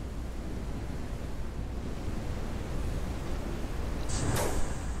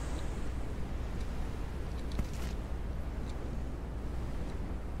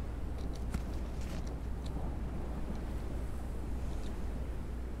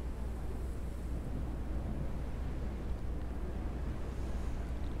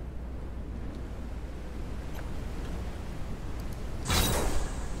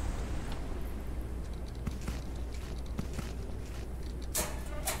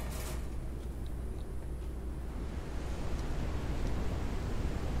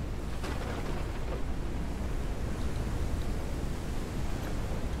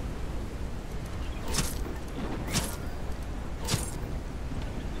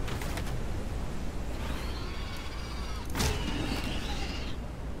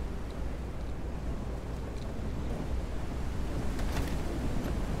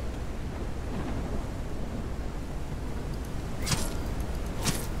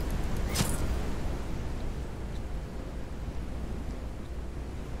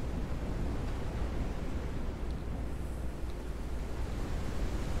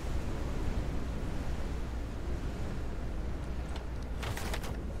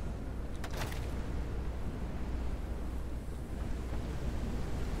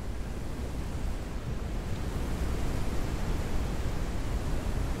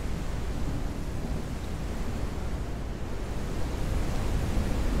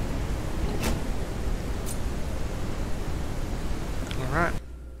 Alright.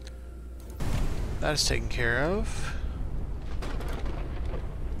 That is taken care of.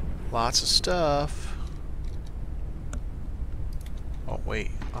 Lots of stuff. Oh,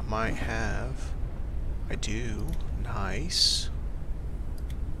 wait. I might have. I do. Nice.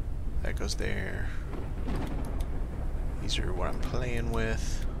 That goes there. These are what I'm playing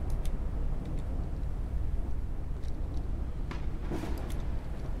with.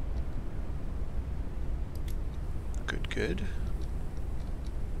 Good, good.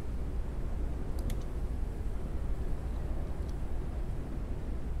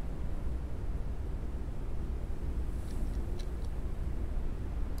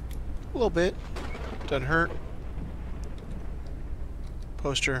 A little bit. Doesn't hurt.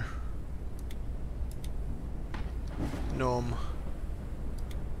 Poster. Gnome.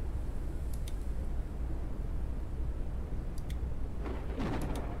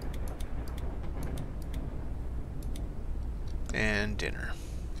 And dinner.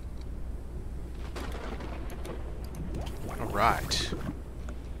 Alright.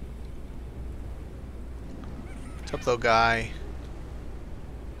 What's up, though, guy?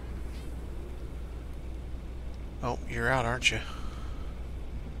 Oh, you're out, aren't you?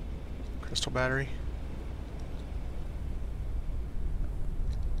 Crystal battery.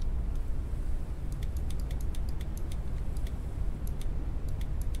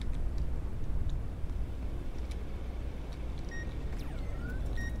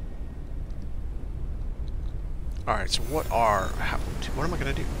 Alright, so what am I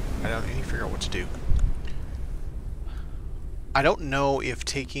going to do? I don't need to figure out what to do. I don't know if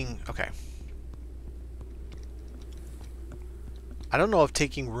taking... Okay. I don't know if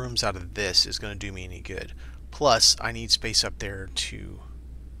taking rooms out of this is going to do me any good. Plus, I need space up there to...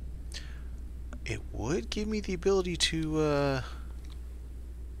 It would give me the ability to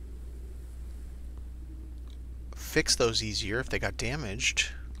fix those easier if they got damaged.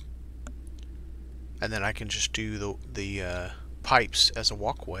 And then I can just do the pipes as a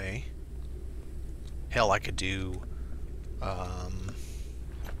walkway. Hell, I could do... I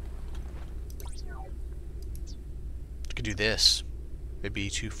could do this.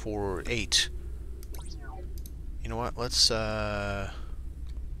 Maybe 2, 4, 8. You know what? Let's I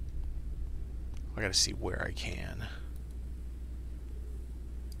gotta see where I can.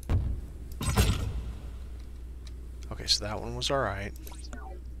 Okay, so that one was alright.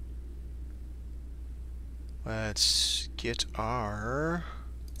 Let's get our...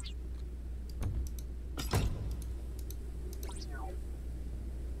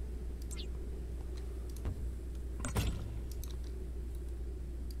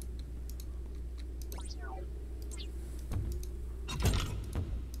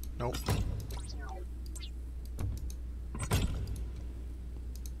 Nope.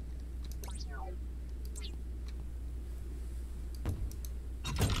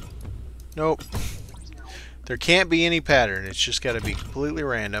 Nope. There can't be any pattern. It's just got to be completely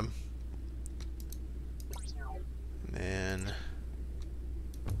random. And then...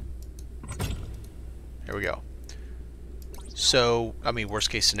 there we go. So, I mean, worst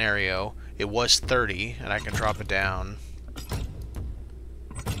case scenario, it was 30, and I can drop it down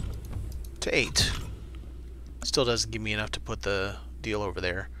to 8. Still doesn't give me enough to put the deal over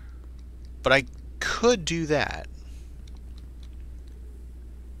there. But I could do that.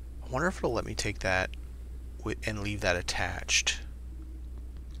 I wonder if it'll let me take that and leave that attached.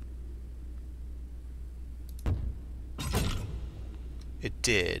 It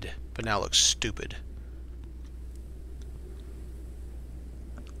did, but now it looks stupid.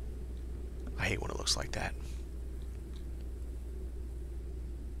 I hate when it looks like that.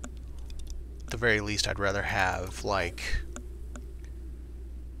 At the very least, I'd rather have, like,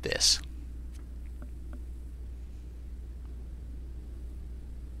 this.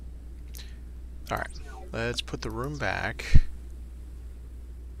 Alright, let's put the room back.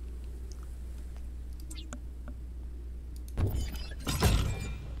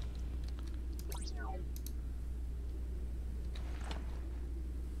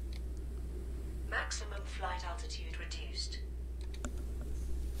 Maximum flight altitude reduced.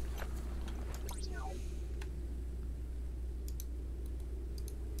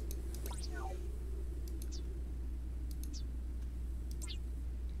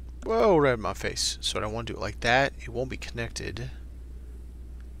 Whoa, right in my face. So I don't want to do it like that. It won't be connected.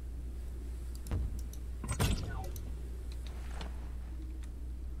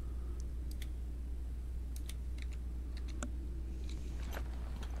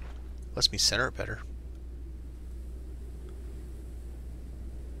 Lets me center it better.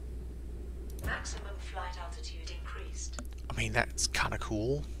 Maximum flight altitude increased. I mean, that's kind of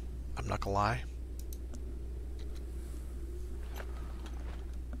cool. I'm not gonna lie.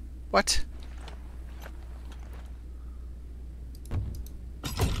 What?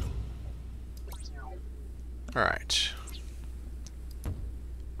 Alright.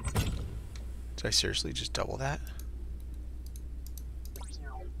 Did I seriously just double that?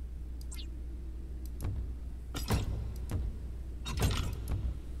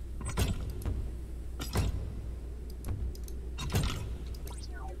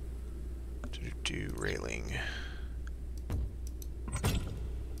 Do railing.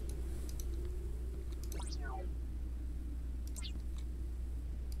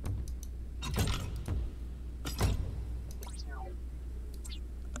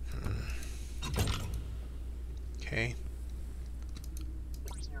 Okay.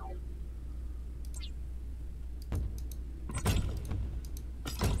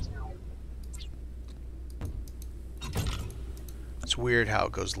 It's weird how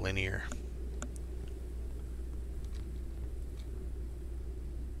it goes linear.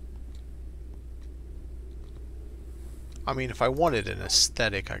 I mean, if I wanted an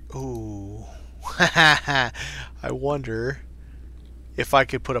aesthetic, ooh. I wonder if I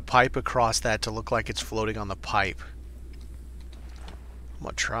could put a pipe across that to look like it's floating on the pipe. I'm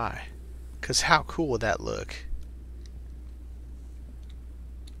gonna try. 'Cause how cool would that look?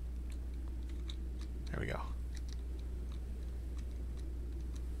 There we go.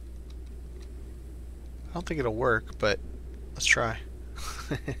 I don't think it'll work, but let's try.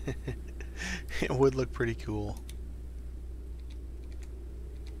 It would look pretty cool.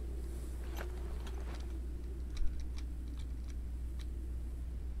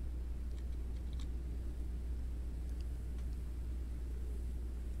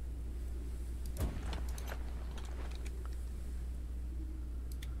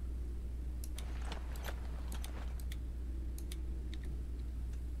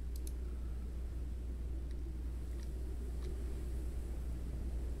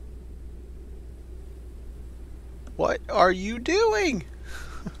 What are you doing?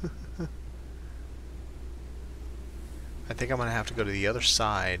 I think I'm gonna have to go to the other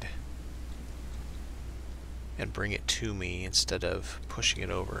side and bring it to me instead of pushing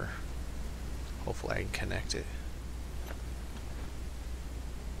it over. Hopefully I can connect it.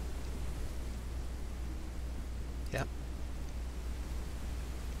 Yep.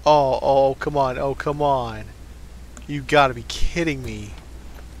 Oh, come on. Oh, come on. You gotta be kidding me.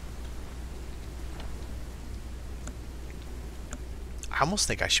 I almost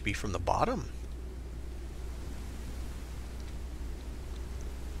think I should be from the bottom.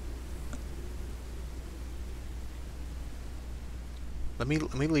 Let me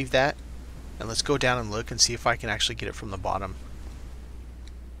leave that, and let's go down and look and see if I can actually get it from the bottom.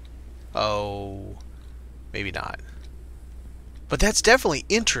 Oh, maybe not. But that's definitely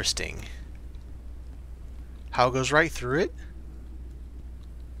interesting. How it goes right through it?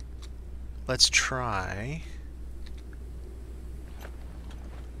 Let's try.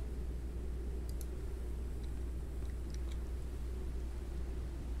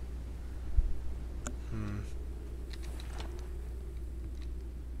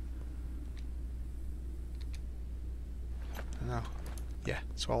 No. Yeah,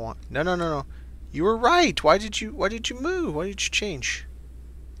 that's what I want. No, no, no, no. You were right. Why did you move? Why did you change?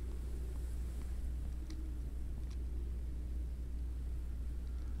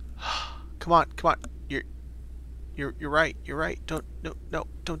 Come on, come on. You're right. You're right. Don't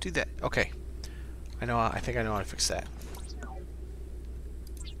do that. Okay. I think I know how to fix that.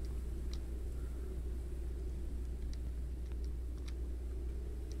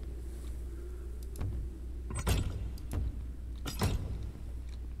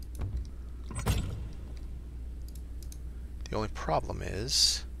 The only problem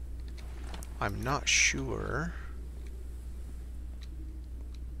is I'm not sure.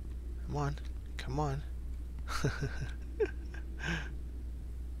 Come on. Come on.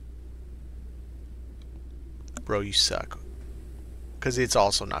 Bro, you suck. Because it's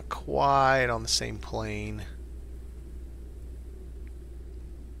also not quite on the same plane.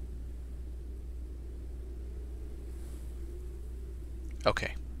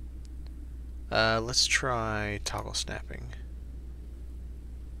 Okay. Let's try toggle snapping.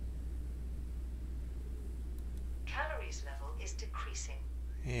 Calories level is decreasing.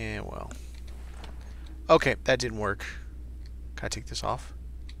 Yeah, well. Okay, that didn't work. Can I take this off?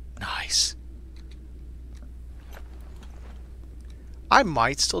 Nice. I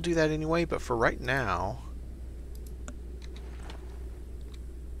might still do that anyway, but for right now,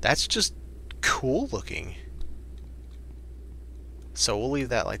 that's just cool looking. So we'll leave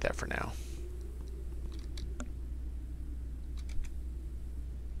that like that for now.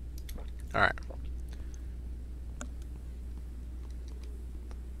 Alright.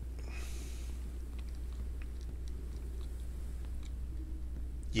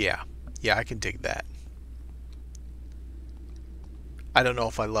 Yeah. Yeah, I can dig that. I don't know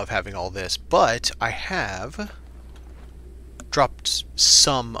if I love having all this, but I have dropped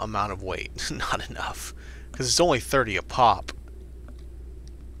some amount of weight. Not enough. Because it's only 30 a pop.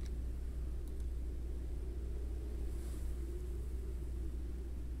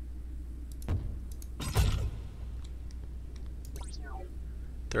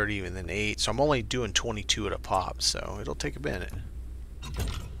 $30 and then 8, so I'm only doing 22 at a pop, so it'll take a minute.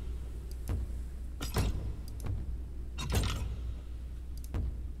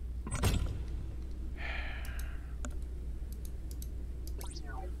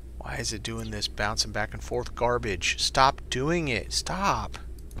 Why is it doing this bouncing back and forth garbage? Stop doing it. Stop.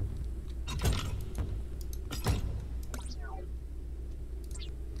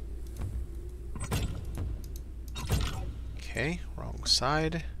 Okay, wrong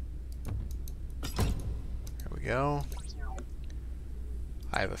side. There we go.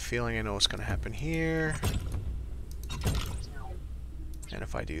 I have a feeling I know what's going to happen here. And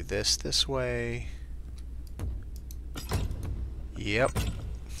if I do this way... Yep.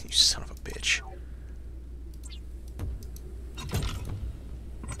 You son of a bitch.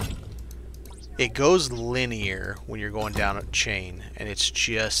 It goes linear when you're going down a chain, and it's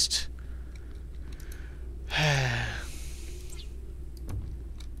just...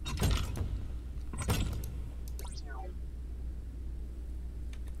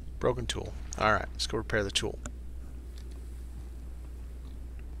 Broken tool. Alright, let's go repair the tool.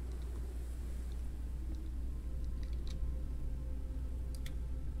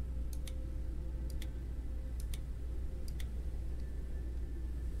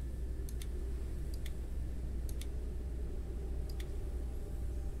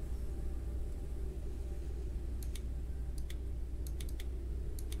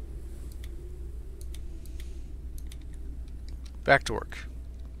 Back to work.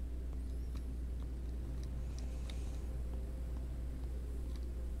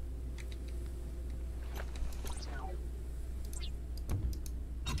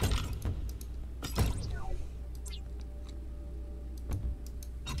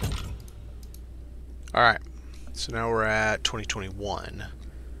 Alright, so now we're at 2021.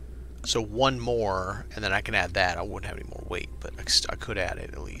 So one more, and then I can add that. I wouldn't have any more weight, but I could add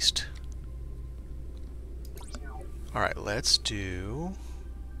it at least. Alright, let's do...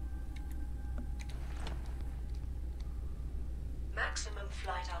 Maximum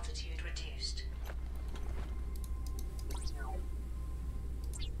flight altitude reduced.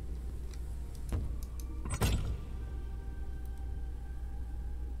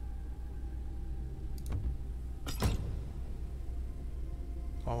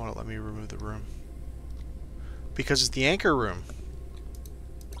 let me remove the room. Because it's the anchor room.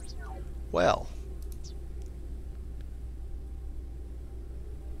 Well.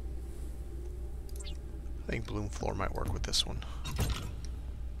 I think bloom floor might work with this one.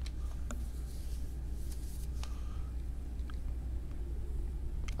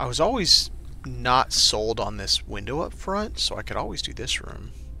 I was always not sold on this window up front, so I could always do this room.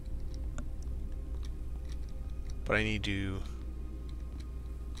 But I need to...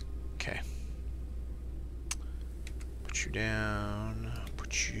 Okay. Put you down.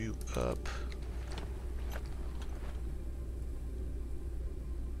 Put you up.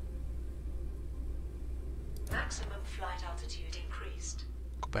 Maximum flight altitude increased.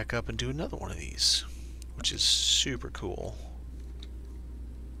 Go back up and do another one of these, which is super cool.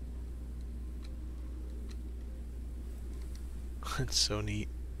 It's so neat.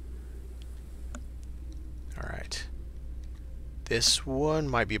 Alright. This one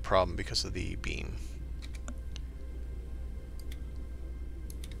might be a problem because of the beam.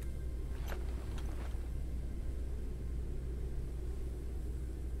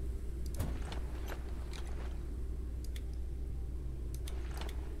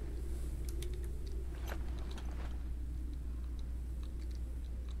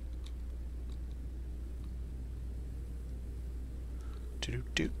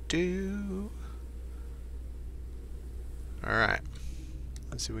 Do. Alright.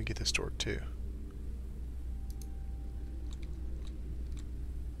 Let's see if we can get this door too.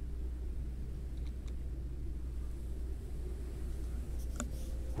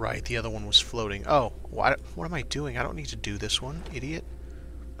 Right, the other one was floating. Oh, what am I doing? I don't need to do this one, idiot.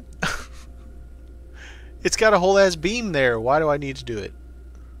 It's got a whole ass beam there. Why do I need to do it?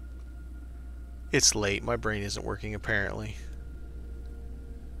 It's late. My brain isn't working apparently.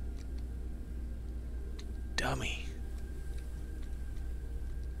 Dummy.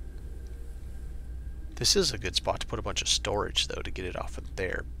 This is a good spot to put a bunch of storage, though, to get it off of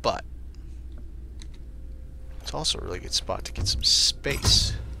there, but it's also a really good spot to get some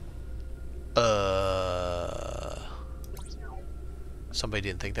space. Somebody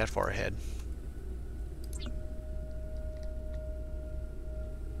didn't think that far ahead.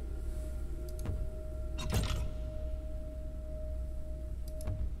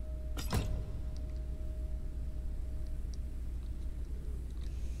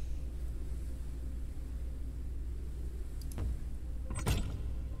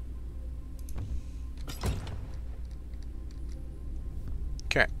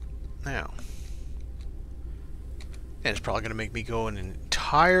 Okay, now, and it's probably going to make me go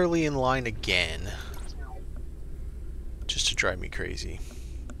entirely in line again, just to drive me crazy.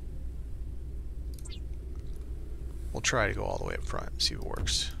 We'll try to go all the way up front and see if it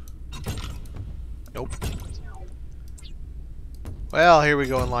works. Nope. Well, here we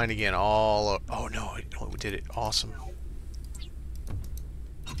go in line again. Oh no, we did it. Awesome.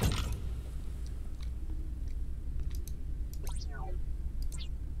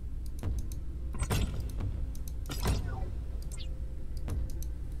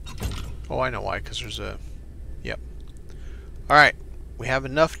 Oh, I know why, because there's a... Yep. Alright, we have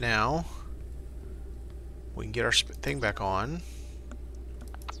enough now. We can get our thing back on.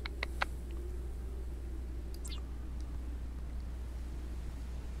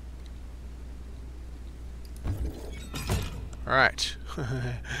 Alright.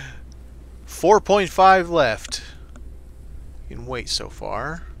 4.5 left. You can wait so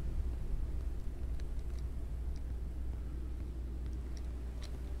far.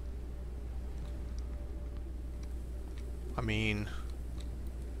 I mean,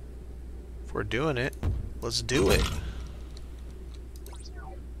 if we're doing it, let's do it.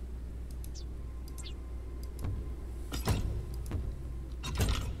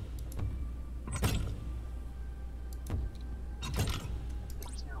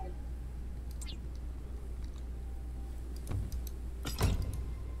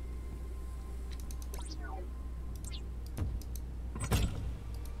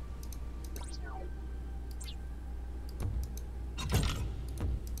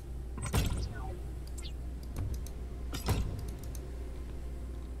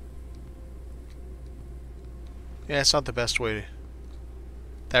 Yeah, it's not the best way to...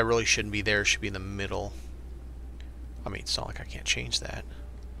 That really shouldn't be there. It should be in the middle. I mean, it's not like I can't change that.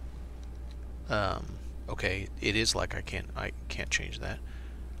 Okay, it is like I can't change that.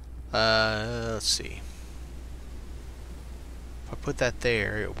 Let's see. If I put that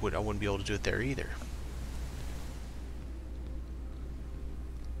there, I wouldn't be able to do it there either.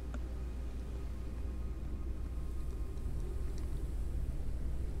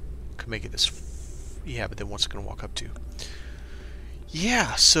 Could make it this... Yeah, but then what's it going to walk up to?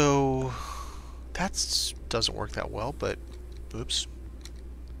 Yeah, so that doesn't work that well, but oops.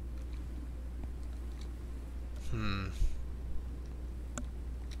 I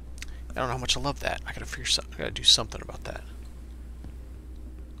don't know how much I love that. I gotta do something about that.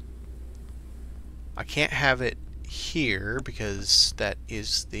 I can't have it here because that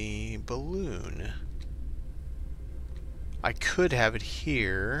is the balloon. I could have it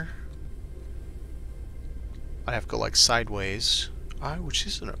here. I'd have to go like sideways. Which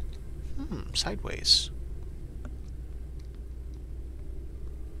isn't a sideways.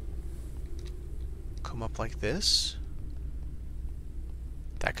 Come up like this.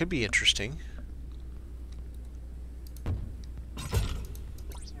 That could be interesting.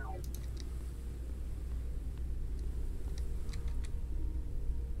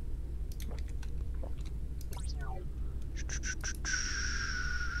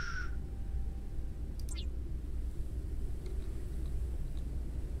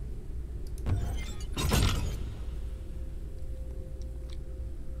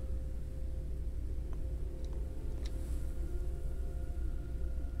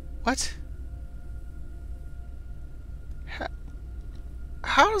 What?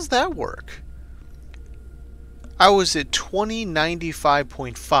 How does that work? I was at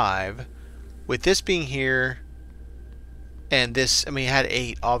 2095.5 with this being here and this, I mean, it had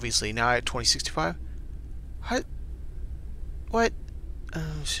 8 obviously. Now I at 2065. What?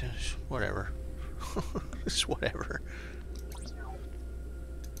 Whatever. It's whatever.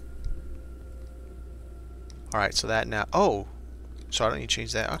 Alright, so that now. Oh! So I don't need to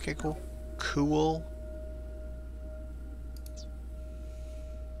change that. Okay, cool. Cool.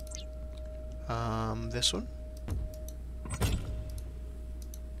 This one.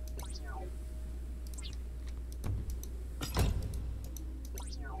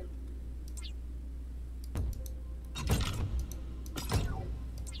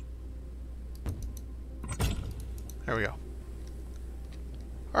 There we go.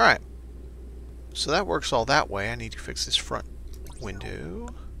 Alright. So that works all that way. I need to fix this front window.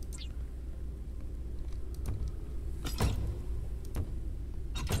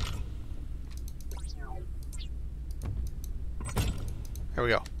 There we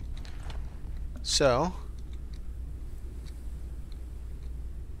go. So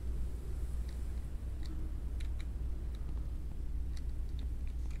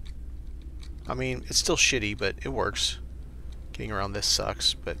I mean, it's still shitty, but it works. Getting around this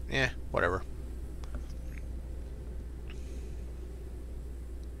sucks, but whatever.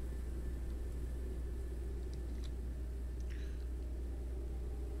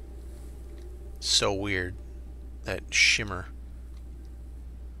 So weird, that shimmer.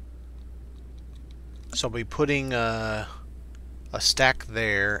 So I'll be putting a stack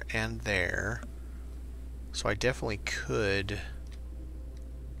there and there. So I definitely could.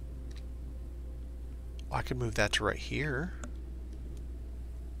 I could move that to right here.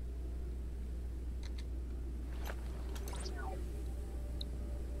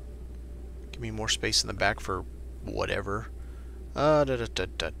 Give me more space in the back for whatever. Let's just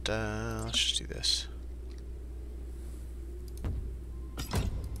do this.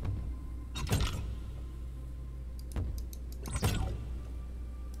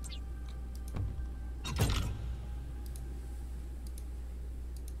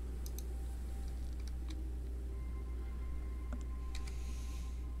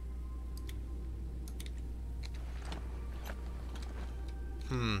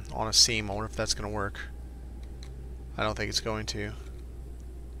 On a seam. I wonder if that's going to work. I don't think it's going to.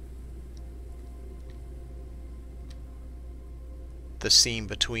 The seam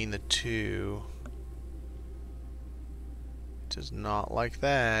between the two does not like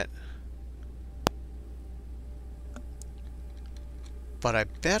that. But I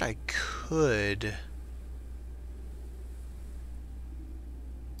bet I could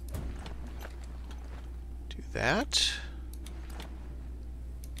do that.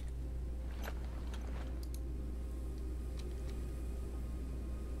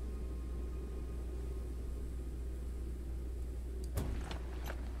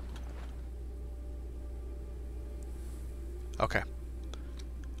 Okay.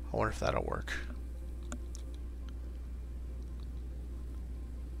 I wonder if that'll work.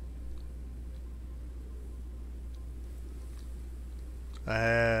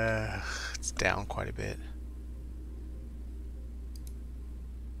 It's down quite a bit.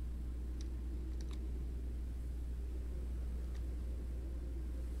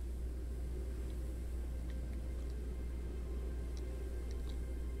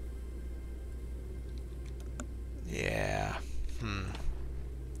 Yeah.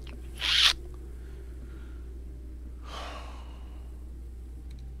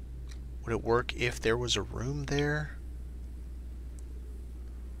 Would it work if there was a room there?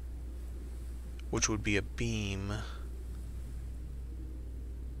 Which would be a beam.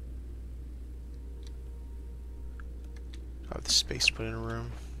 Do I have the space to put in a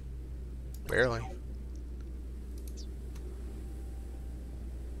room? Barely.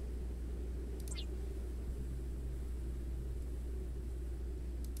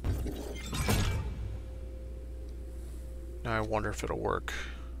 Now I wonder if it'll work.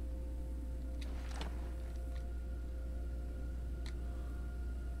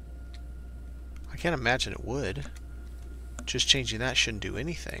 I can't imagine it would. Just changing that shouldn't do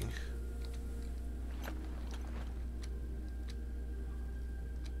anything.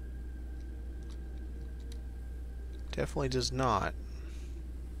 Definitely does not.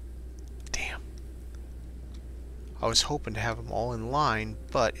 Damn. I was hoping to have them all in line,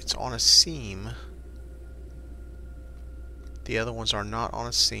 but it's on a seam. The other ones are not on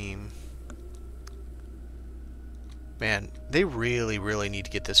a seam. Man, they really, really need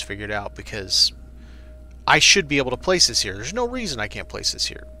to get this figured out, because I should be able to place this here. There's no reason I can't place this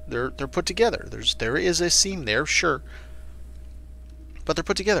here. They're put together. There is a seam there, sure. But they're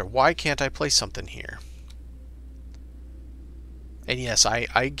put together. Why can't I place something here? And yes,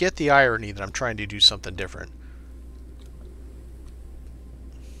 I get the irony that I'm trying to do something different.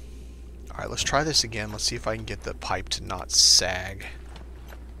 Alright, let's try this again. Let's see if I can get the pipe to not sag.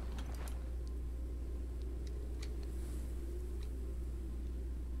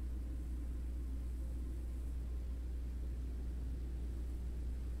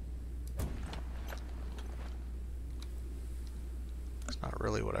 It's not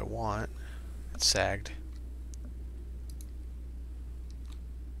really what I want. It sagged.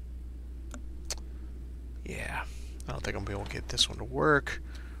 Yeah, I don't think I'm going to be able to get this one to work,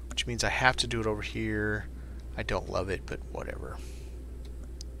 which means I have to do it over here. I don't love it, but whatever.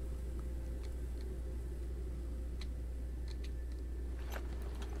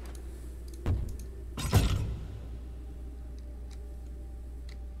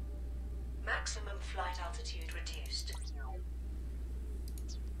 Maximum flight altitude reduced.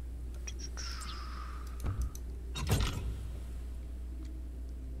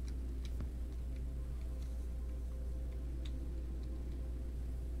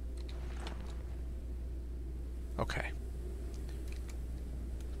 Okay.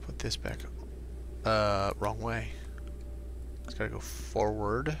 Put this back. Wrong way. It's gotta go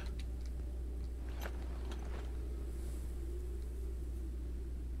forward.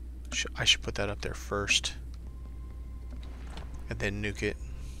 I should put that up there first. And then nuke it.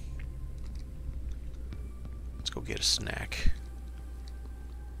 Let's go get a snack.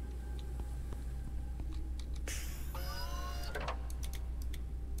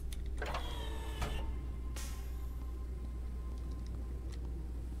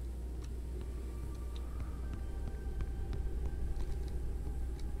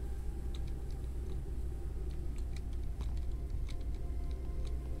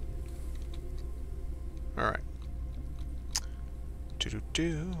 Alright.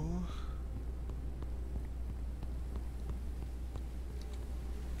 Do-do-do.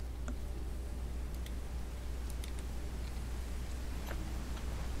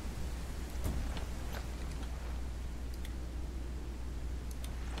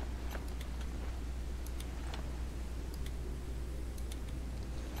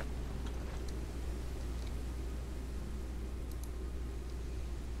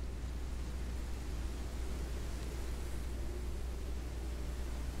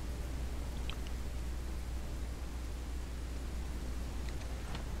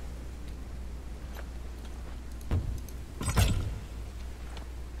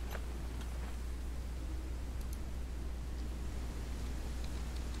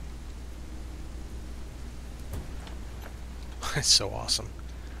 It's so awesome.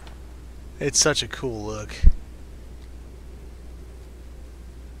 It's such a cool look.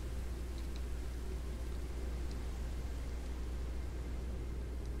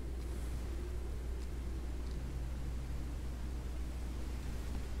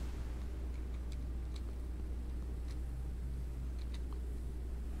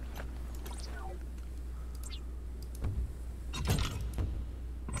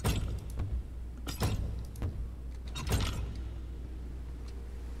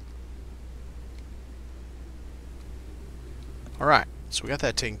 Alright, so we got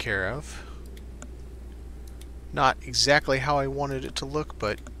that taken care of. Not exactly how I wanted it to look,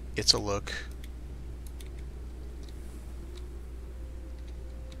 but it's a look.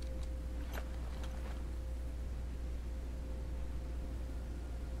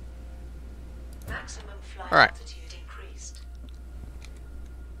 Maximum flight All right. altitude increased.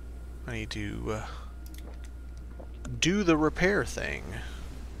 I need to do the repair thing.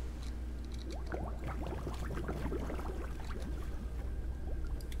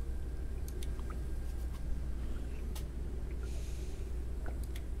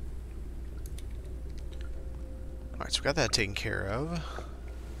 Alright, so we got that taken care of.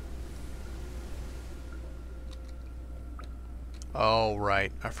 Oh,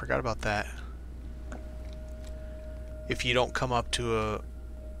 right. I forgot about that. If you don't come up to a...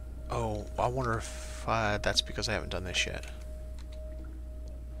 Oh, I wonder if that's because I haven't done this yet.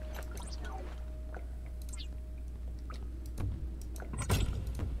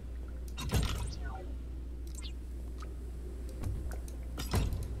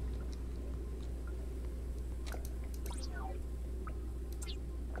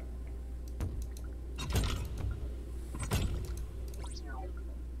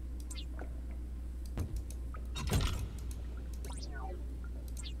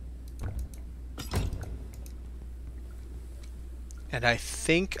 And I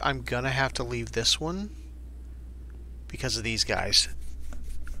think I'm gonna have to leave this one because of these guys.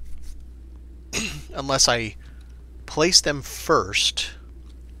 Unless I place them first,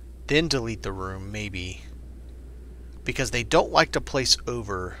 then delete the room, maybe. Because they don't like to place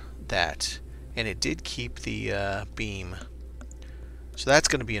over that. And it did keep the beam. So that's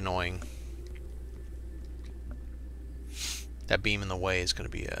going to be annoying. That beam in the way is going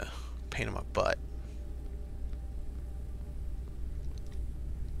to be a pain in my butt.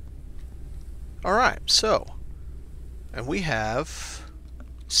 Alright, so. And we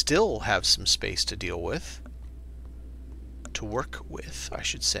still have some space to deal with. To work with, I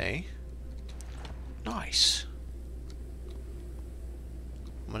should say. Nice.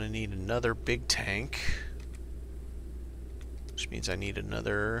 I'm going to need another big tank. Which means I need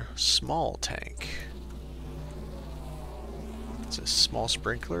another small tank. It's a small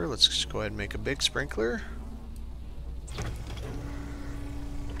sprinkler. Let's just go ahead and make a big sprinkler.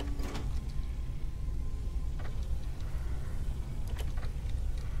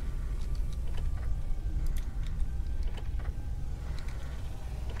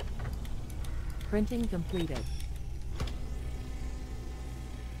 Printing completed.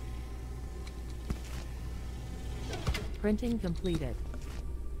 Printing completed.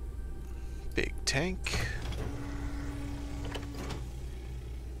 Big tank.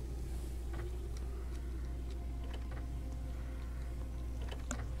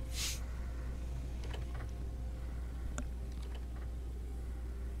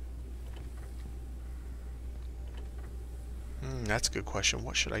 That's a good question.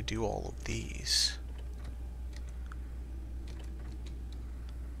 What should I do all of these?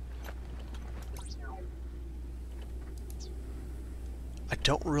 I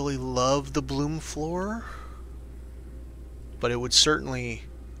don't really love the bloom floor, but it would certainly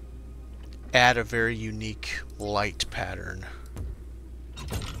add a very unique light pattern.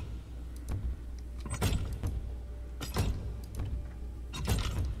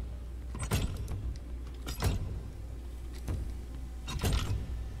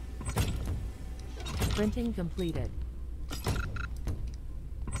 Printing completed.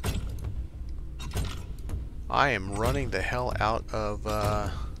 I am running the hell out of,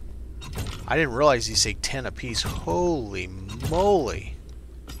 I didn't realize these take 10 apiece. Holy moly.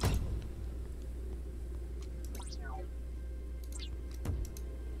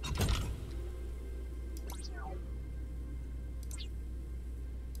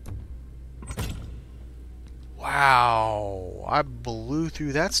 Wow. I blew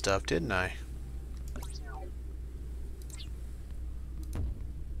through that stuff, didn't I?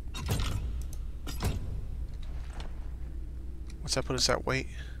 What's that put us at weight?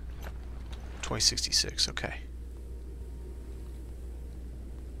 2066, okay.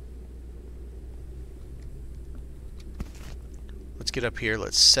 Let's get up here,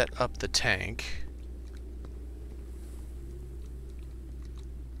 let's set up the tank.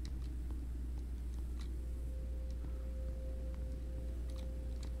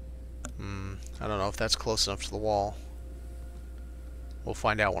 I don't know if that's close enough to the wall. We'll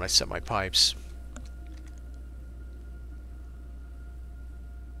find out when I set my pipes.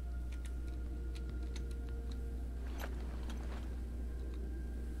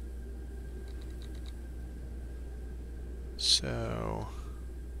 So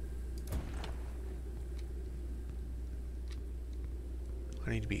I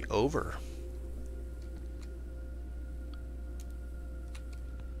need to be over.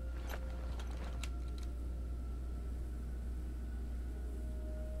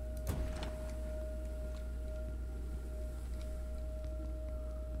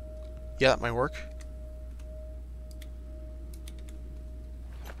 Yeah, that might work.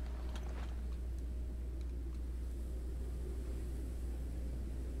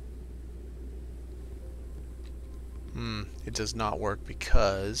 It does not work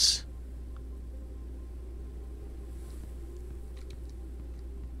because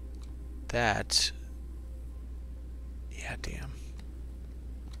that... Yeah, damn.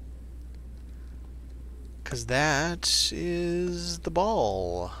 Because that is the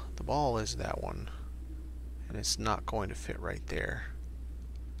ball. The ball is that one. And it's not going to fit right there.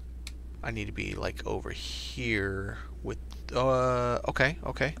 I need to be like over here with... okay.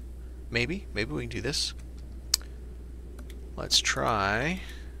 Maybe we can do this. Let's try...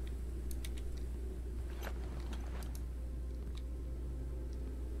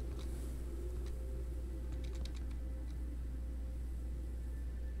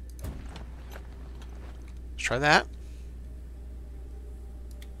 Let's try that.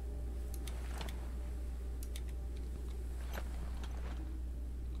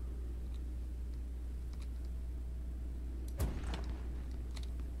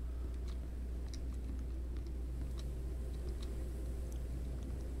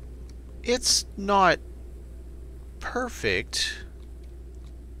 It's not perfect.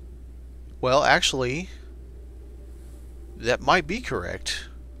 Well, actually, that might be correct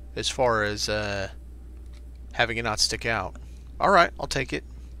as far as having it not stick out. Alright, I'll take it.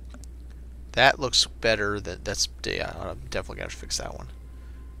 That looks better. That's yeah, I'm definitely got to fix that one.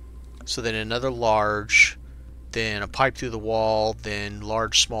 So then another large, then a pipe through the wall, then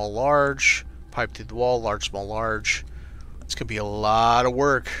large, small, large, pipe through the wall, large, small, large. It's going to be a lot of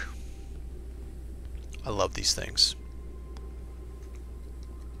work. I love these things.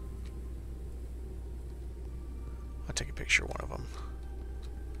 I'll take a picture of one of them.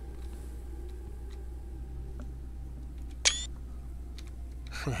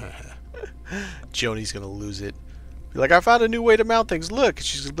 Joni's gonna lose it. Be like, I found a new way to mount things. Look, and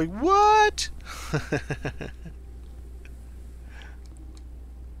she's gonna be like, what?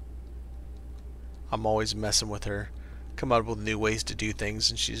 I'm always messing with her. Come up with new ways to do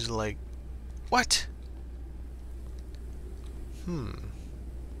things, and she's like, what?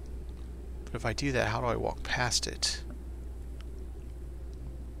 But if I do that, how do I walk past it?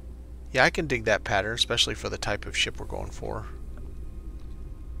 Yeah, I can dig that pattern, especially for the type of ship we're going for.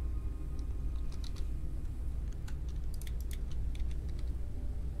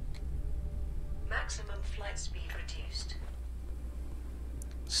 Maximum flight speed reduced.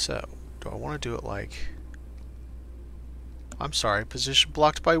 So, do I want to do it like... I'm sorry, position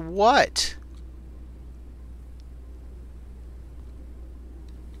blocked by what?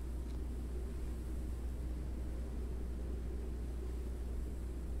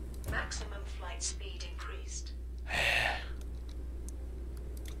 Maximum flight speed increased.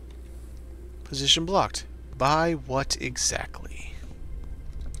 Position blocked. By what exactly?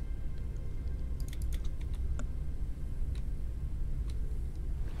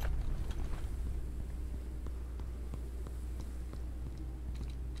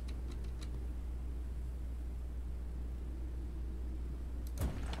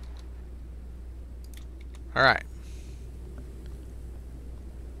 Alright.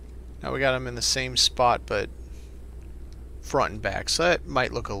 Now we got them in the same spot, but front and back. So that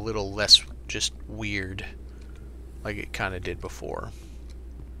might look a little less just weird, like it kind of did before.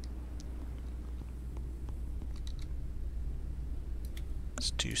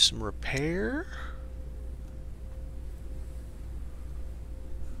 Let's do some repair.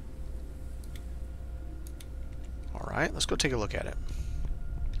 Alright, let's go take a look at it.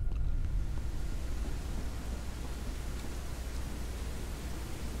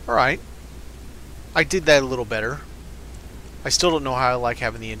 Alright. I did that a little better. I still don't know how I like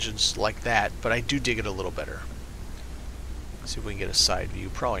having the engines like that, but I do dig it a little better. Let's see if we can get a side view.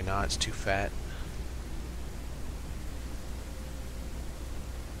 Probably not, it's too fat.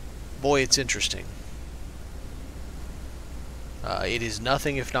 Boy, it's interesting. It is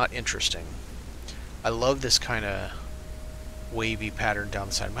nothing if not interesting. I love this kind of wavy pattern down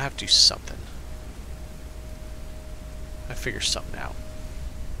the side. I'm going to have to do something. I figure something out.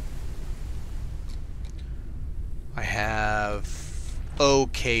 I have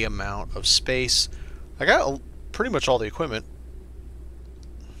okay amount of space. I got pretty much all the equipment.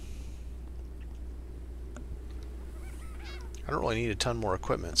 I don't really need a ton more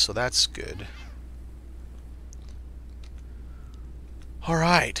equipment, so that's good.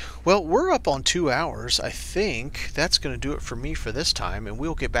 Alright, well, we're up on 2 hours. I think that's going to do it for me for this time, and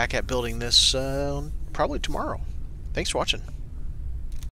we'll get back at building this probably tomorrow. Thanks for watching.